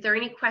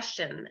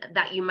question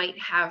that you might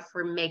have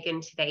for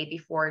Meaghan today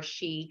before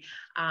she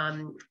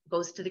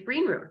goes to the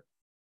green room?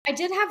 I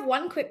did have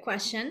one quick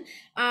question.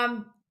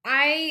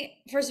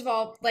 First of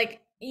all,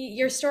 like,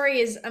 your story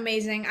is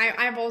amazing.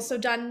 I've also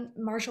done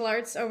martial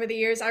arts over the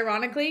years,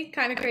 ironically,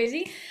 kind of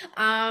crazy.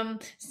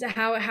 So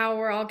how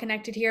we're all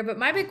connected here. But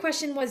my big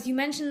question was, you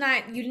mentioned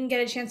that you didn't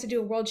get a chance to do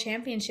a world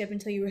championship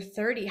until you were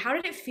 30. How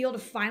did it feel to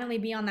finally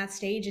be on that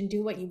stage and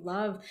do what you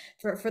love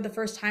for the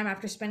first time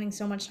after spending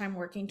so much time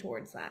working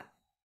towards that?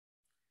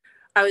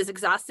 I was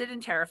exhausted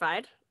and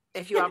terrified,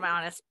 if you want my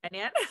honest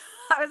opinion.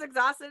 I was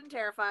exhausted and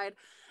terrified.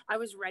 I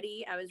was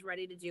ready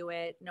to do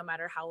it no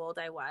matter how old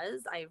I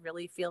was. I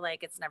really feel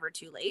like it's never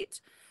too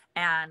late.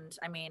 And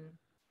I mean,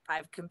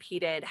 I've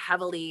competed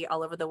heavily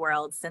all over the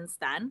world since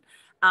then.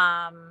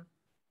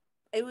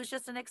 It was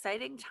just an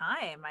exciting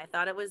time. I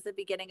thought it was the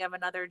beginning of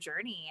another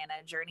journey, and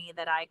a journey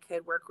that I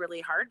could work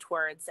really hard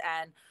towards.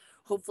 And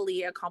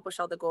hopefully accomplish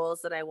all the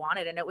goals that I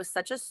wanted. And it was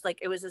such a, like,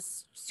 it was a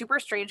super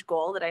strange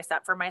goal that I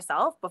set for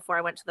myself before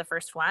I went to the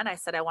first one. I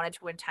said I wanted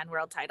to win 10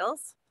 world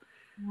titles,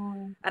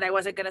 and I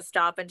wasn't going to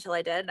stop until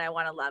I did. And I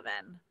won 11.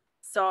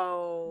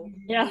 So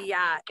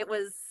yeah, it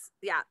was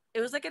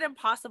like an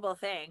impossible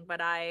thing,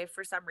 but I,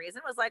 for some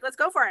reason, was like, let's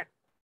go for it.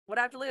 What do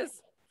I have to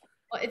lose?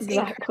 Well, it's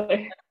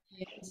exactly.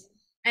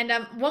 And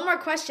one more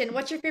question.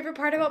 What's your favorite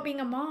part about being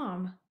a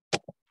mom?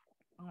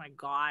 Oh my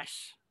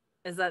gosh.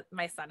 Is that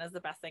my son is the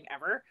best thing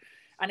ever.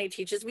 And he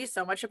teaches me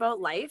so much about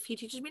life. He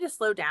teaches me to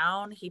slow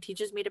down. He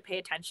teaches me to pay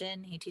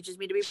attention. He teaches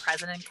me to be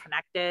present and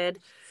connected.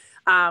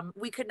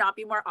 We could not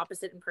be more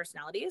opposite in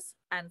personalities.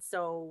 And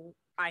so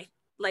I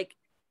like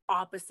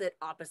opposite.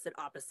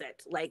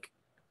 Like,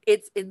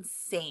 it's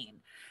insane.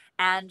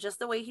 And just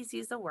the way he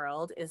sees the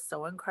world is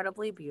so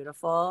incredibly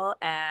beautiful.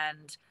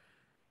 And,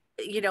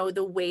 you know,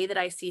 the way that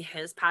I see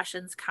his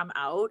passions come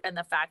out, and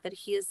the fact that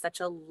he is such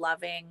a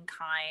loving,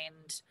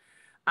 kind,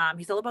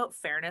 he's all about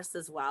fairness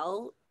as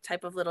well,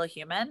 type of little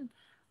human.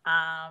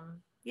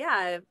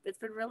 Yeah, it's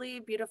been really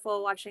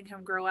beautiful watching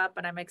him grow up,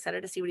 and I'm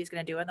excited to see what he's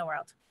going to do in the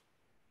world.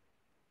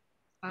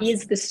 Awesome.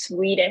 He's the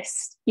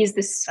sweetest. He's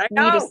the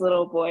sweetest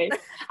little boy.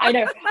 I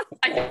know.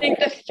 I think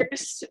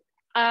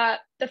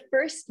the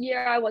first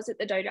year I was at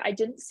the dojo, I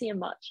didn't see him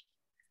much.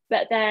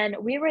 But then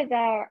we were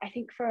there, I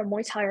think, for a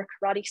Muay Thai or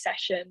karate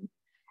session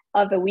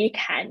of a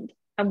weekend.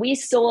 And we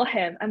saw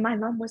him, and my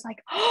mum was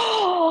like,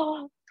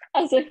 oh,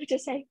 as if to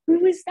say,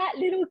 who is that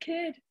little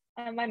kid?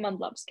 And my mum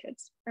loves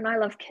kids, and I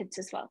love kids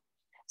as well.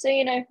 So,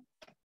 you know,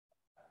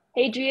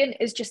 Hadrian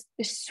is just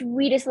the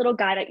sweetest little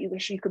guy that you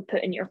wish you could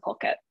put in your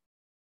pocket.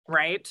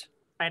 Right?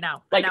 I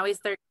know. Like, now he's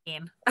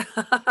 13.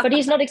 But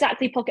he's not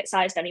exactly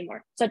pocket-sized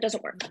anymore, so it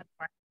doesn't work.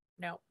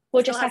 No.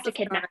 We'll just have to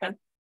kidnap him.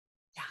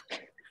 Yeah.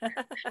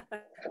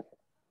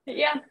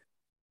 Yeah.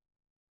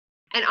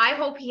 And I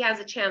hope he has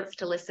a chance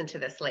to listen to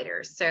this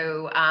later.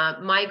 So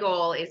my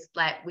goal is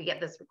that we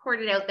get this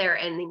recorded out there,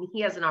 and then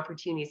he has an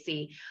opportunity to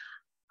see,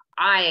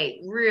 I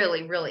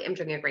really, really am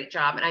doing a great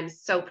job, and I'm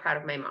so proud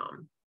of my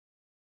mom.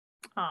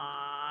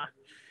 Aww.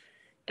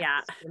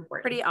 Yeah.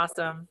 Pretty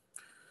awesome.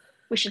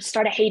 We should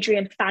start a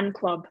Hadrian fan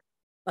club.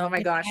 Oh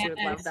my gosh, you would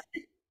love that.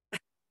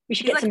 We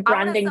should get some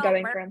branding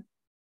going for him.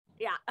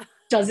 Yeah.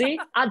 Does he?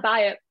 I'd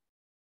buy it.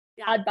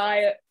 Yeah. I'd buy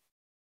it.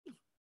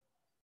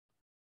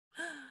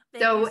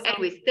 So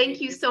anyways,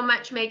 thank you so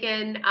much,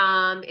 Meaghen.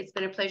 It's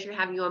been a pleasure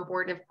having you on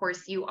board. And of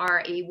course, you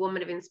are a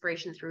woman of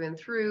inspiration through and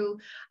through.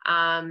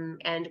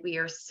 And we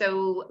are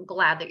so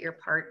glad that you're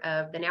part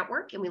of the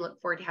network, and we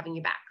look forward to having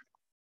you back.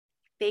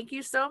 Thank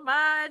you so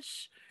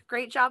much.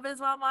 Great job as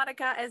well,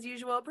 Monica, as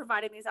usual,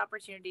 providing these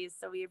opportunities.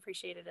 So we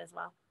appreciate it as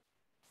well.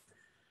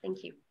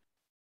 Thank you.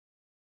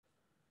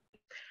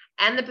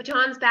 And the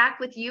baton's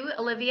back with you,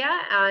 Olivia,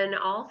 and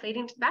all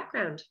fading to the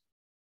background.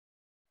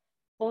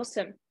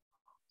 Awesome.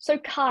 So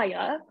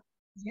Kaiya,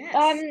 yes.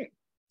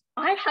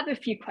 I have a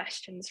few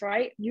questions,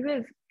 right? You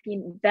have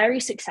been very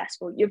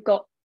successful. You've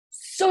got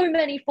so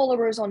many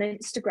followers on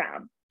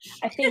Instagram.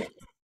 I think,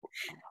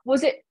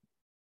 was it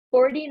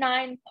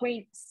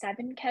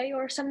 49.7K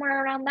or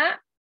somewhere around that?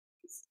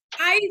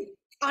 I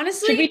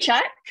honestly... Should we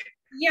check?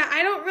 Yeah,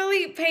 I don't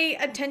really pay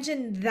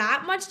attention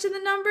that much to the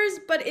numbers,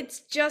 but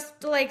it's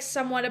just like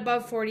somewhat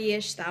above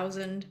 40-ish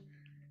thousand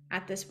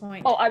at this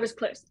point. Oh, I was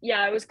close.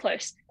 Yeah, I was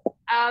close.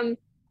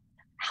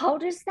 How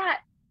does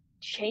that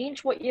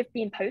change what you've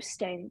been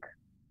posting?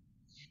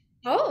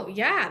 Oh,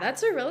 yeah,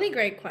 that's a really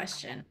great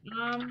question.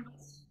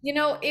 You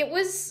know, it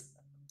was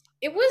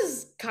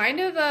kind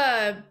of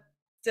a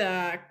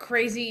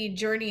crazy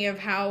journey of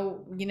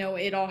how, you know,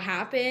 it all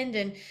happened,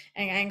 and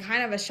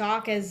kind of a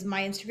shock as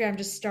my Instagram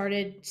just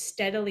started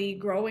steadily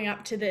growing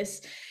up to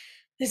this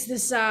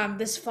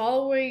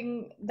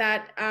following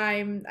that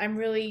I'm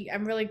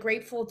really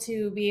grateful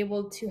to be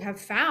able to have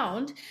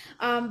found.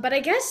 But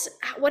I guess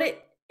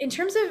in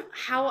terms of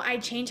how I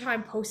change how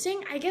I'm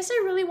posting, I guess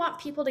I really want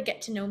people to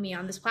get to know me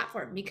on this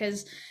platform,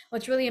 because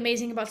what's really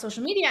amazing about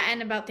social media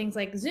and about things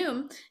like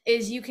Zoom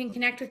is you can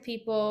connect with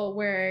people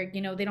where,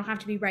 you know, they don't have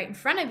to be right in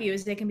front of you,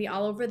 as they can be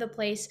all over the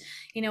place.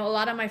 You know, a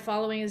lot of my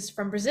following is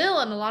from Brazil,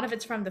 and a lot of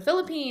it's from the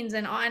Philippines,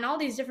 and all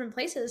these different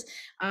places.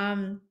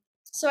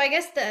 So I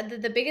guess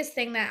the biggest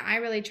thing that I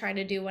really try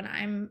to do when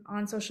I'm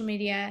on social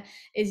media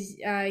is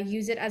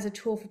use it as a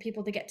tool for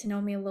people to get to know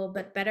me a little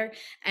bit better,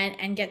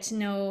 and get to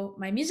know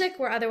my music,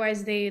 where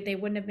otherwise they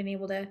wouldn't have been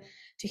able to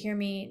hear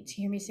me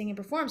sing and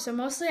perform. So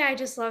mostly I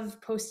just love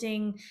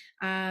posting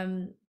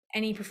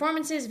any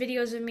performances,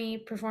 videos of me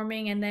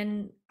performing, and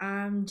then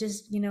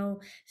just, you know,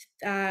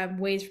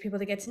 ways for people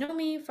to get to know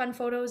me, fun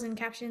photos and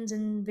captions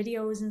and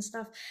videos and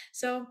stuff.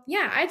 So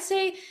yeah, I'd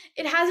say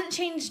it hasn't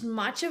changed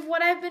much of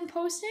what I've been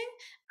posting.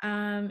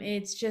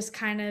 It's just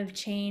kind of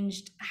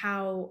changed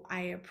how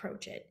I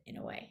approach it in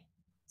a way,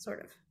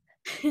 sort of.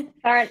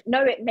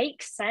 No, it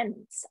makes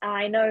sense.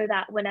 I know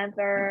that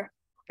whenever,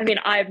 I mean,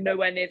 I have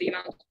nowhere near the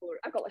amount of followers.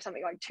 I've got like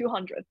something like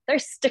 200. They're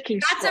sticking.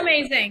 That's strong.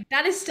 Amazing.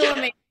 That is still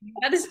amazing.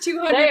 That is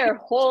 200. They are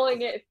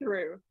hauling it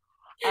through.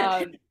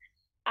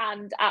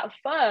 And at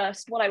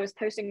first, what I was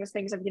posting was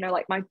things of,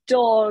 like my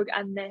dog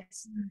and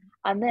this.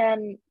 And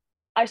then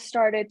I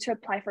started to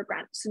apply for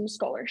grants and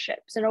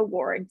scholarships and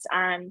awards,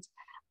 and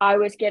I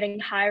was getting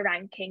high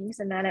rankings.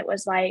 And then it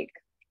was like,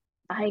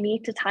 I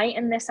need to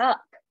tighten this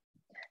up.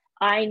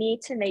 I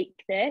need to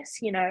make this,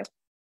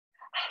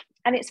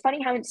 And it's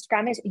funny how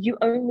Instagram is, you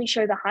only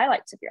show the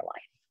highlights of your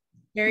life.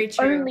 Very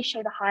true. You only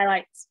show the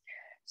highlights.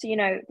 So,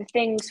 the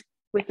things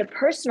with the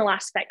personal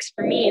aspects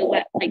for me,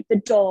 like the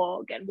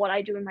dog and what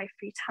I do in my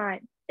free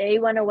time, they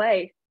went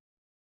away.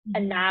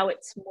 And now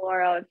it's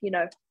more of,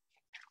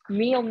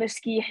 me on the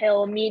ski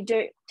hill, me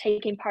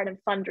taking part in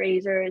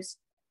fundraisers,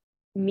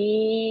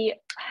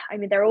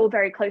 they're all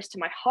very close to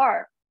my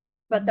heart,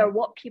 but they're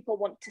what people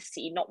want to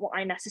see, not what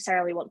I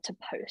necessarily want to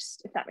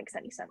post, if that makes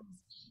any sense.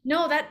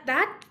 No,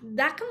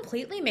 that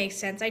completely makes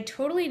sense. I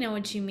totally know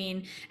what you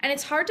mean. And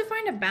it's hard to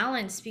find a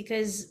balance,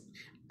 because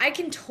I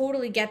can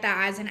totally get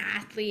that as an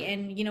athlete,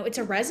 and it's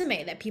a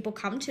resume that people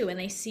come to and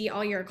they see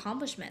all your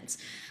accomplishments.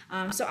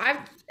 So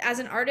as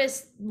an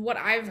artist, what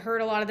I've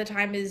heard a lot of the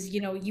time is,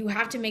 you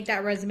have to make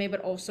that resume, but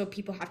also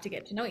people have to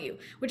get to know you,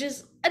 which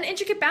is an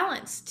intricate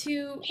balance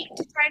to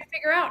try and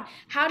figure out,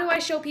 how do I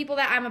show people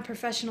that I'm a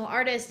professional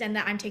artist and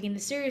that I'm taking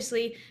this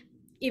seriously,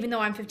 even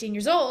though I'm 15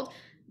 years old,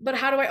 but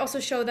how do I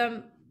also show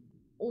them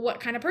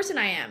what kind of person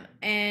I am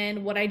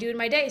and what I do in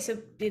my day, so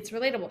it's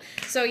relatable.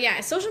 So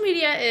yeah, social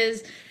media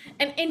is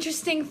an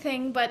interesting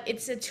thing, but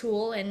it's a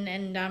tool,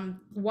 and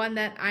one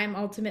that I'm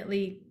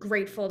ultimately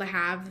grateful to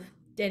have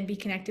and be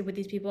connected with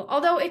these people,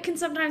 although it can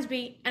sometimes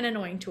be an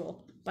annoying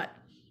tool. But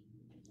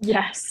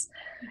yes,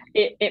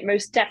 it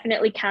most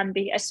definitely can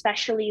be,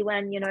 especially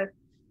when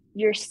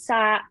you're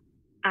sat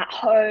at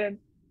home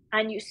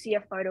and you see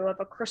a photo of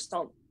a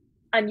croissant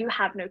and you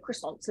have no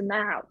croissants in the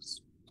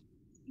house.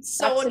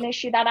 So that's an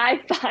issue that I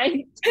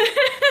find.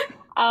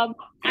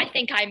 I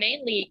think I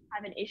mainly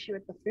have an issue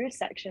with the food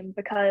section,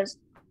 because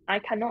I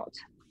cannot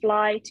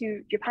fly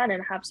to Japan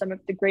and have some of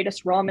the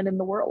greatest ramen in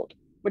the world,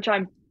 which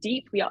I'm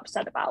deeply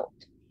upset about.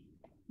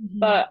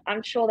 But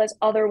I'm sure there's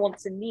other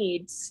wants and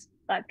needs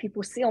that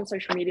people see on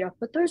social media,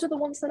 but those are the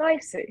ones that I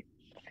see.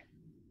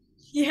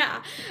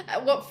 Yeah.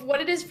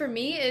 What it is for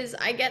me is,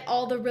 I get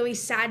all the really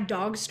sad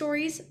dog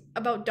stories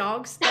about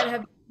dogs that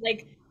have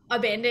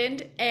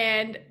abandoned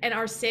and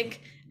are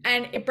sick,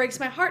 and it breaks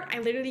my heart. I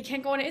literally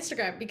can't go on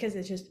Instagram because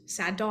it's just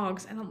sad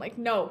dogs, and I'm like,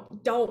 no,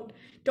 don't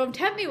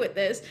tempt me with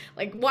this.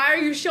 Why are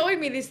you showing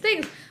me these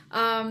things?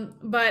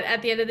 But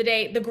at the end of the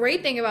day, the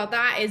great thing about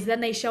that is then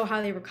they show how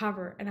they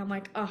recover, and I'm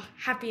like, oh,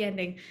 happy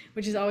ending,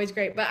 which is always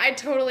great. But I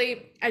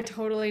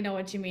totally know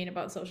what you mean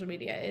about social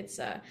media. It's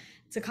a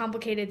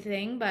complicated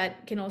thing, but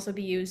can also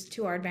be used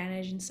to our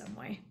advantage in some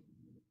way.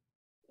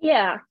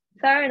 Yeah,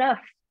 fair enough.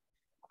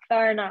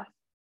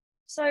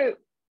 So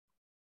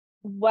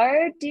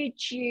when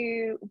did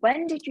you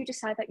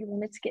decide that you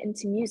wanted to get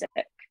into music?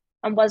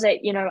 And was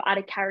it, at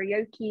a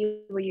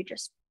karaoke, were you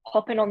just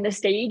hopping on the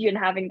stage and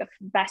having the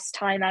best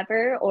time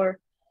ever? Or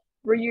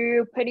were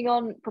you putting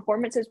on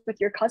performances with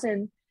your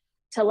cousin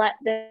to let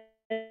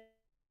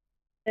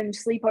them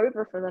sleep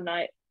over for the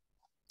night?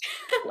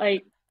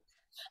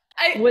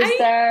 Was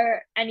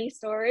there any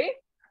story?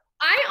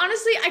 I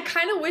honestly, I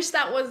kind of wish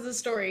that was the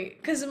story,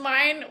 because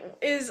mine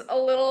is a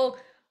little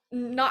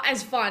not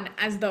as fun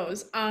as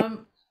those.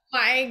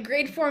 My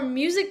grade 4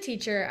 music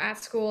teacher at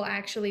school,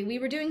 actually, we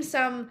were doing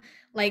some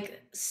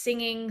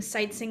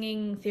sight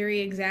singing theory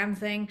exam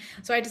thing.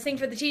 So I had to sing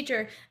for the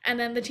teacher. And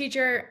then the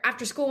teacher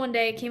after school one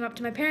day came up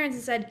to my parents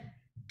and said,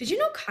 "Did you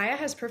know Kaiya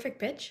has perfect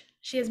pitch?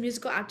 She has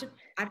musical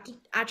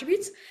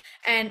attributes."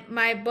 And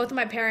both of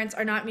my parents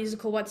are not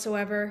musical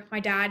whatsoever. My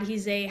dad,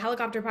 he's a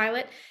helicopter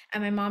pilot,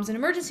 and my mom's an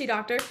emergency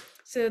doctor.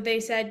 So they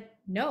said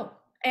no.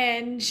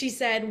 And she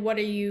said, "What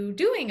are you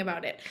doing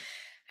about it?"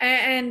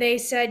 And they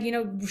said,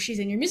 "She's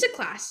in your music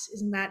class.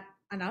 Isn't that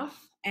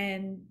enough?"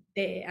 And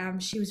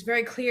she was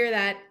very clear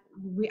that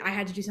I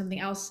had to do something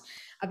else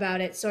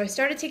about it. So I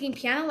started taking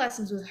piano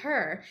lessons with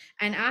her.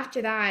 And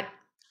after that,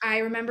 I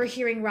remember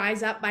hearing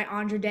Rise Up by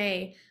Andra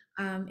Day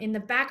in the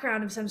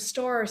background of some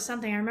store or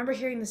something. I remember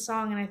hearing the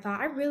song and I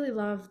thought, I really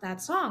love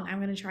that song. I'm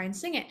going to try and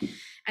sing it.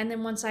 And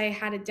then once I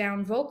had it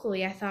down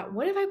vocally, I thought,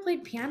 what if I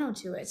played piano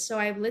to it? So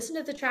I listened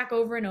to the track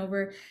over and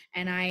over,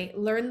 and I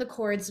learned the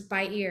chords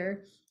by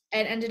ear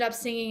and ended up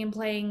singing and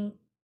playing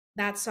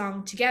that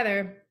song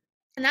together.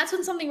 And that's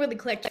when something really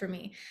clicked for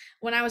me.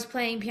 When I was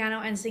playing piano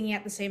and singing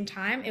at the same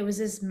time, it was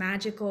this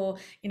magical,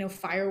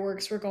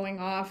 fireworks were going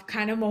off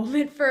kind of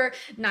moment for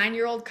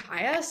 9-year-old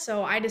Kaiya.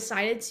 So I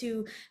decided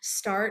to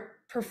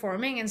start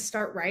performing and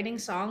start writing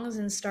songs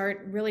and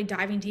start really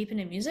diving deep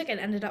into music, and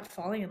ended up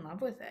falling in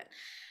love with it.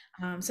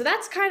 So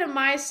that's kind of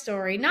my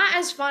story. Not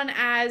as fun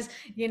as,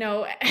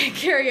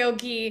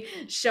 karaoke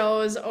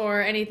shows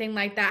or anything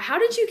like that. How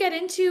did you get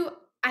into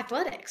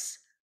athletics?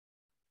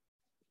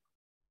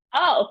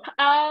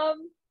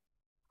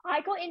 I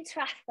got into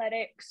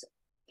athletics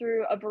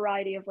through a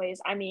variety of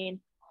ways. I mean,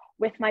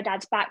 with my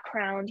dad's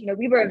background,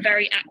 we were a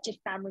very active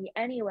family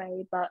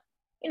anyway, but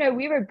you know,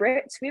 we were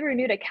Brits, we were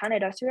new to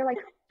Canada, so we were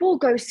like, we'll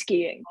go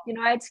skiing. You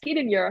know, I had skied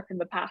in Europe in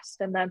the past,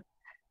 and then,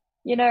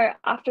 you know,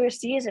 after a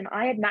season,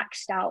 I had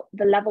maxed out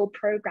the level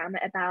program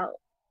at about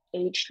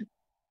age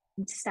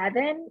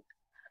 7.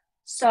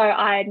 So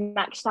I had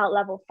maxed out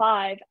level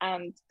 5,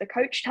 and the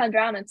coach turned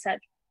around and said,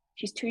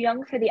 she's too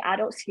young for the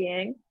adult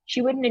skiing.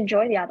 She wouldn't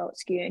enjoy the adult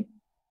skiing.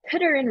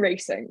 Put her in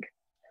racing.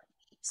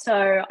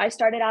 So I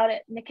started out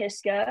at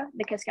Nikiska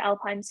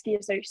Alpine Ski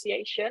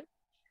Association.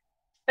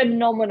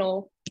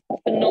 Phenomenal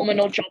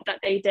job that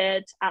they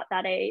did at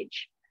that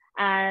age.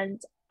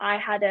 And I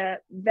had a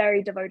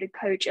very devoted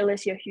coach,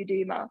 Olivia,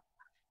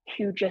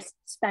 who just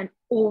spent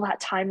all that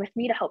time with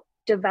me to help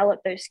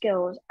develop those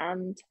skills.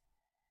 And,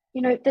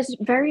 you know, there's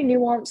very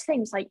nuanced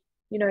things like,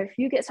 you know, if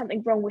you get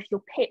something wrong with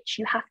your pitch,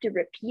 you have to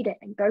repeat it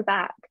and go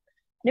back.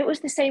 And it was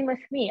the same with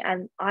me.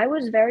 And I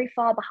was very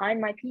far behind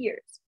my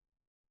peers.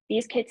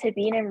 These kids had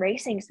been in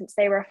racing since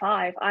they were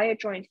 5. I had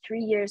joined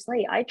 3 years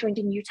late. I joined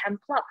in U10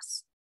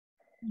 plus.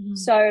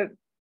 So,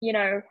 you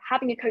know,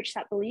 having a coach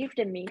that believed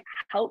in me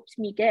helped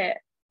me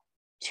get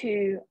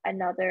to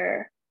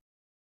another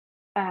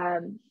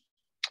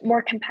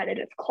more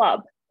competitive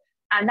club.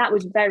 And that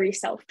was very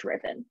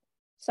self-driven.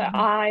 So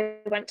I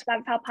went to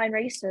Banff Alpine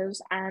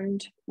Races,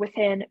 and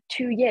within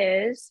 2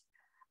 years,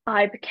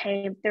 I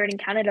became 3rd in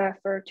Canada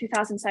for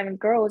 2007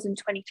 girls in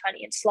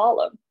 2020 in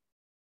slalom.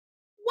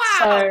 Wow.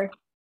 So,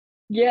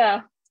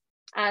 yeah.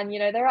 And, you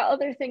know, there are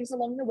other things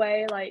along the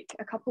way, like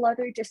a couple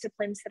other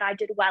disciplines that I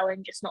did well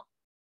in, just not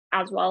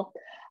as well.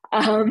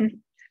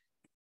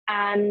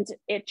 And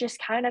it just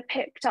kind of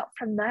picked up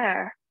from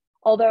there.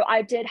 Although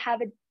I did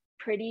have a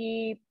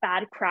pretty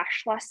bad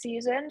crash last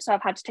season, so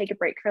I've had to take a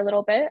break for a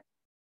little bit.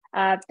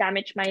 I've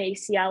damaged my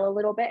ACL a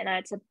little bit, and I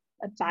had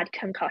a bad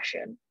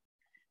concussion.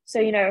 So,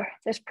 you know,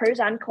 there's pros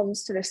and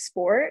cons to this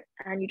sport,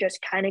 and you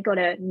just kind of got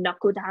to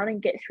knuckle down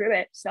and get through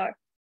it. So,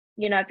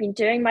 you know, I've been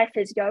doing my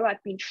physio,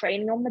 I've been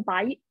training on the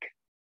bike,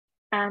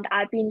 and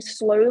I've been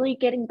slowly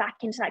getting back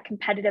into that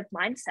competitive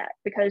mindset,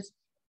 because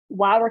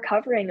while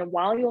recovering and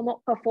while you're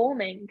not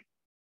performing,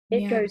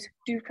 it goes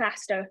do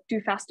faster,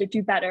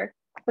 do better,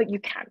 but you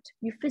can't.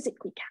 You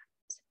physically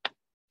can't.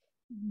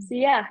 So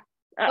yeah,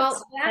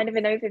 that's kind of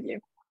an overview.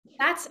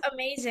 That's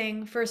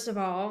amazing. First of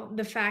all,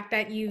 the fact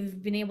that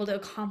you've been able to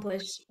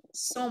accomplish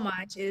so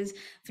much is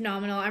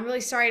phenomenal. I'm really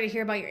sorry to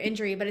hear about your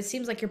injury, but it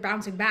seems like you're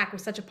bouncing back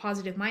with such a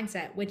positive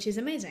mindset, which is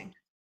amazing.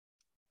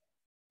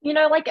 You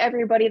know, like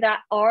everybody, that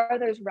are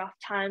those rough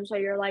times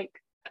where you're like,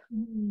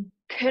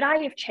 could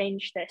I have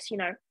changed this? You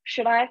know,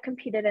 should I have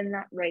competed in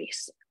that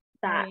race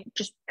that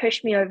just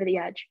pushed me over the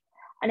edge?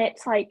 And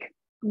it's like,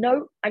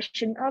 no, I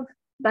shouldn't have,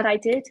 but I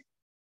did.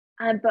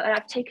 But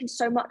I've taken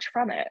so much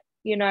from it.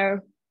 You know,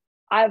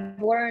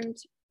 I've learned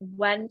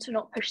when to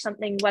not push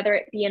something, whether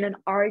it be in an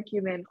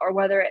argument or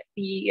whether it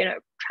be, you know,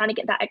 trying to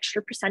get that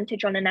extra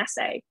percentage on an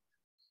essay.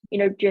 You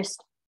know,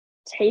 just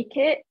take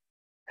it,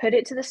 put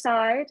it to the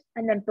side,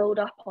 and then build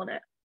up on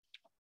it.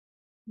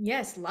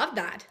 Yes, love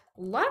that.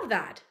 Love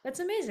that. That's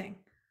amazing.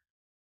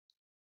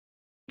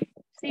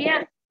 So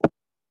yeah.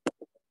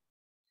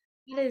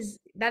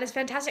 That is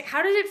fantastic.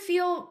 How did it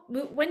feel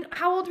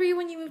how old were you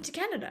when you moved to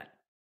Canada?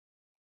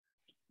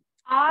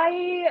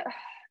 I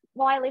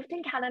lived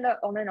in Canada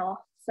on and off.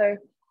 So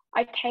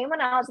I came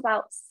when I was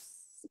about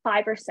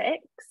 5 or 6.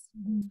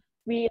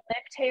 We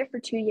lived here for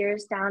 2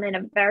 years down in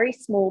a very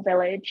small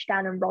village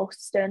down in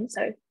Ralston,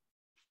 so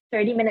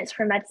 30 minutes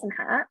from Medicine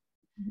Hat.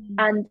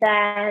 And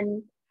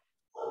then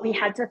we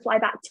had to fly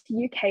back to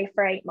the UK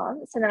for 8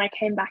 months, and then I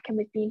came back, and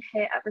we've been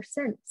here ever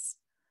since.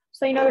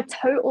 So, you know, a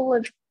total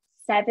of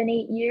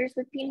 7-8 years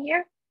we've been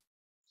here.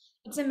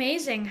 It's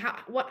amazing.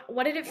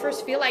 What did it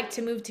first feel like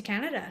to move to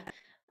Canada?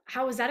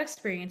 How was that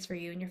experience for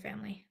you and your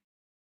family?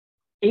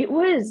 It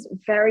was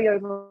very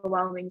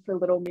overwhelming for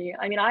little me.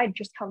 I mean, I had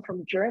just come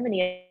from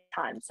Germany at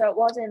the time, so it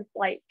wasn't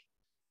like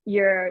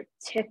your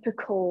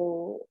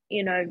typical,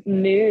 you know,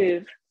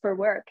 move for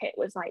work. It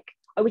was like,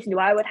 I always knew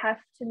I would have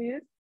to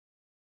move,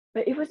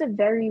 but it was a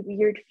very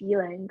weird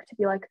feeling to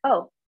be like,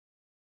 oh,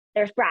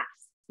 there's grass,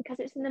 because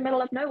it's in the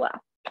middle of nowhere.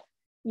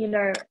 You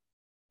know,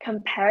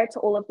 compared to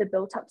all of the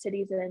built-up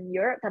cities in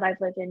Europe that I've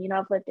lived in, you know,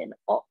 I've lived in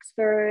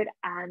Oxford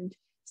and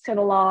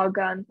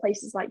Sinalaga and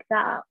places like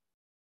that.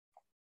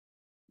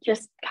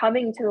 Just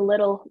coming to the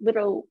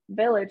little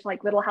village,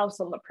 like Little House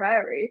on the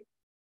Prairie,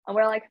 and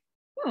we're like,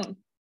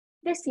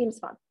 this seems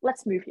fun.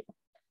 Let's move here.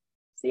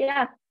 So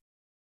yeah.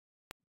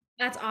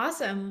 That's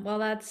awesome. Well,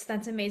 that's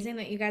amazing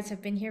that you guys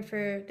have been here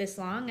for this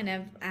long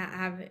and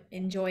have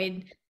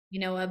enjoyed, you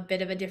know, a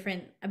bit of a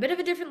different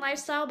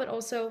lifestyle, but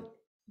also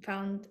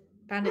found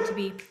it to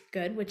be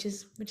good, which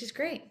is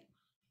great.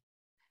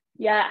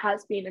 Yeah, it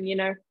has been. And you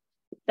know,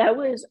 there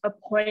was a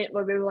point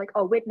where we were like,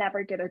 oh, we'd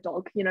never get a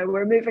dog. You know,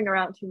 we're moving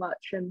around too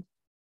much, and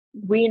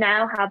we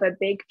now have a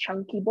big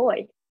chunky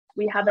boy.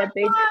 We have a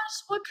big.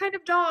 Gosh, what kind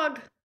of dog?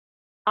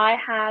 I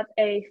have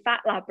a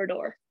fat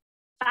Labrador,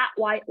 fat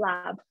white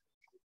lab.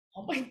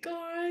 Oh my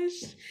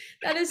gosh,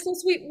 that is so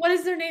sweet. What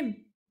is their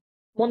name?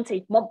 Mont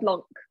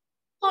Blanc.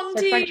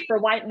 Monty. So French for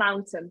White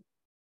Mountain.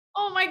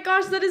 Oh my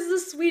gosh, that is the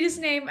sweetest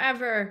name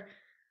ever.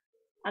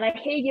 And I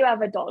hear you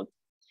have a dog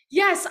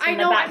Yes, I in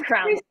the know. I'm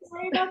background. very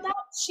sorry about that.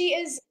 She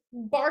is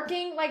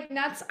barking like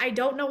nuts. I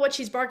don't know what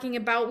she's barking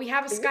about. We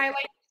have a skylight.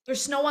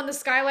 There's snow on the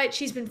skylight.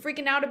 She's been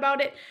freaking out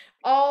about it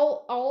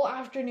all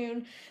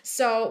afternoon.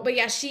 So, but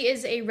yeah, she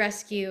is a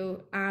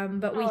rescue.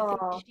 But we think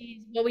Oh,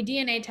 we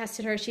DNA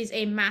tested her. She's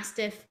a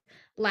Mastiff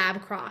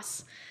Lab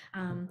cross.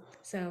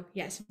 So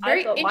yes, I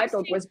very thought my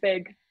dog interesting. was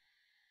big.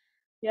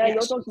 Yeah, Yeah,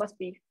 your dog must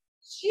be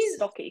she's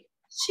stocky.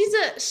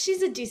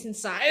 she's a decent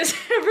size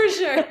for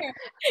sure.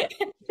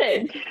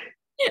 Big.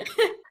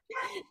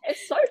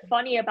 It's so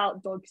funny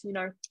about dogs,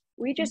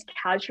 we just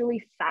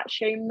casually fat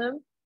shame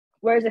them.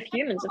 Whereas if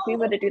humans, if we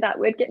were to do that,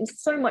 we'd get in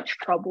so much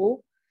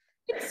trouble.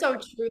 It's so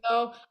true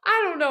though.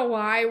 I don't know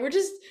why. We're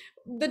just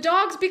the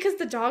dogs because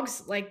the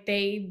dogs like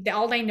they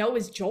all they know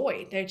is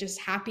joy. They're just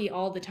happy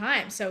all the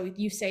time. So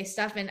you say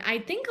stuff and I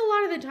think a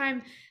lot of the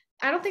time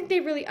I don't think they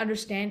really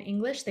understand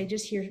English. They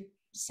just hear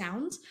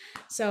sounds.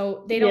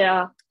 So they don't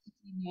Yeah,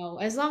 know.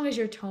 As long as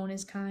your tone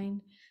is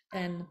kind,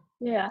 then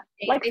yeah.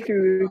 they, Like they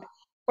food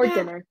or yeah,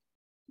 dinner.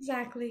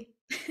 exactly.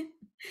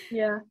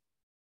 Yeah.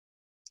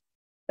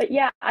 But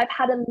yeah, I've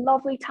had a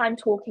lovely time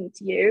talking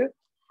to you.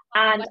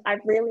 And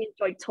I've really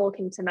enjoyed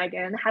talking to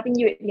Meaghan. Having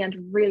you at the end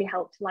really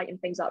helped lighten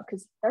things up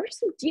because there were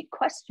some deep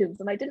questions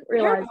and I didn't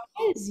There realize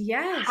is,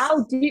 yes.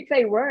 how deep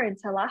they were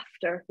until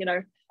after,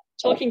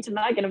 talking to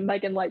Meaghan and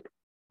Meaghan like,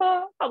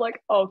 I'm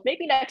like, oh,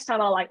 maybe next time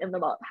I'll lighten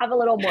them up. Have a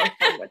little more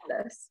fun with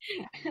this.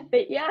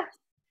 But yeah,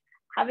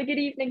 have a good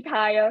evening,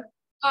 Kaiya.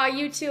 Oh,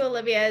 you too,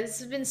 Olivia.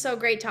 It's been so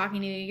great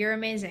talking to you. You're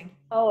amazing.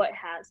 Oh, it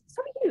has.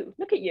 So are you.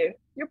 Look at you.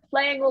 You're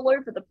playing all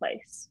over the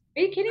place.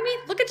 Are you kidding me?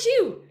 Look at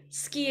you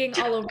skiing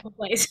all over the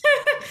place.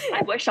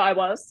 I wish I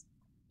was.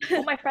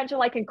 All my friends are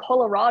like in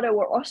Colorado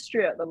or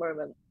Austria at the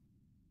moment.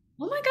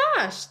 Oh my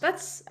gosh,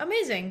 that's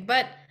amazing.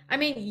 But I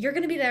mean, you're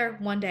going to be there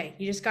one day.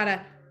 You just got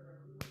to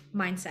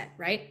mindset,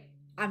 right?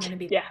 I'm going to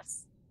be there.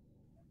 Yes.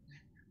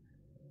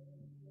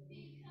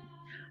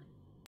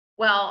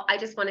 Well, I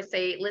just want to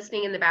say,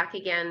 listening in the back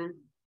again,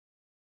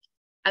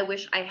 I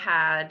wish I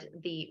had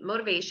the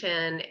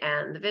motivation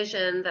and the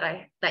vision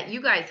that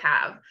you guys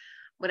have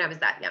when I was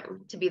that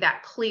young, to be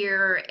that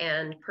clear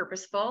and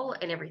purposeful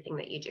in everything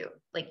that you do.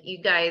 Like,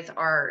 you guys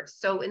are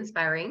so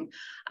inspiring.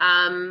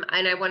 And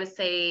I want to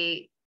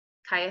say,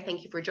 Kaiya,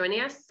 thank you for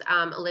joining us.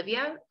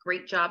 Olivia,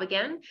 great job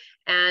again.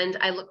 And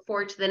I look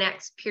forward to the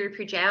next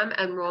peer-to-peer jam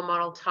and role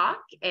model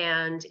talk.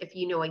 And if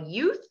you know a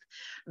youth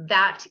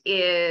that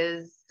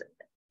is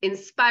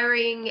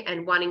inspiring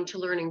and wanting to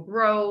learn and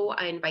grow,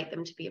 I invite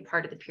them to be a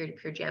part of the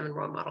peer-to-peer jam and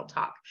role model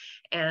talk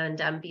and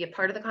be a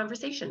part of the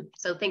conversation.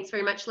 So thanks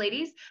very much,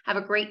 ladies. Have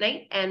a great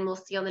night and we'll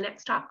see you on the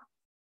next talk.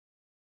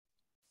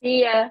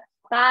 See ya.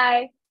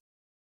 Bye.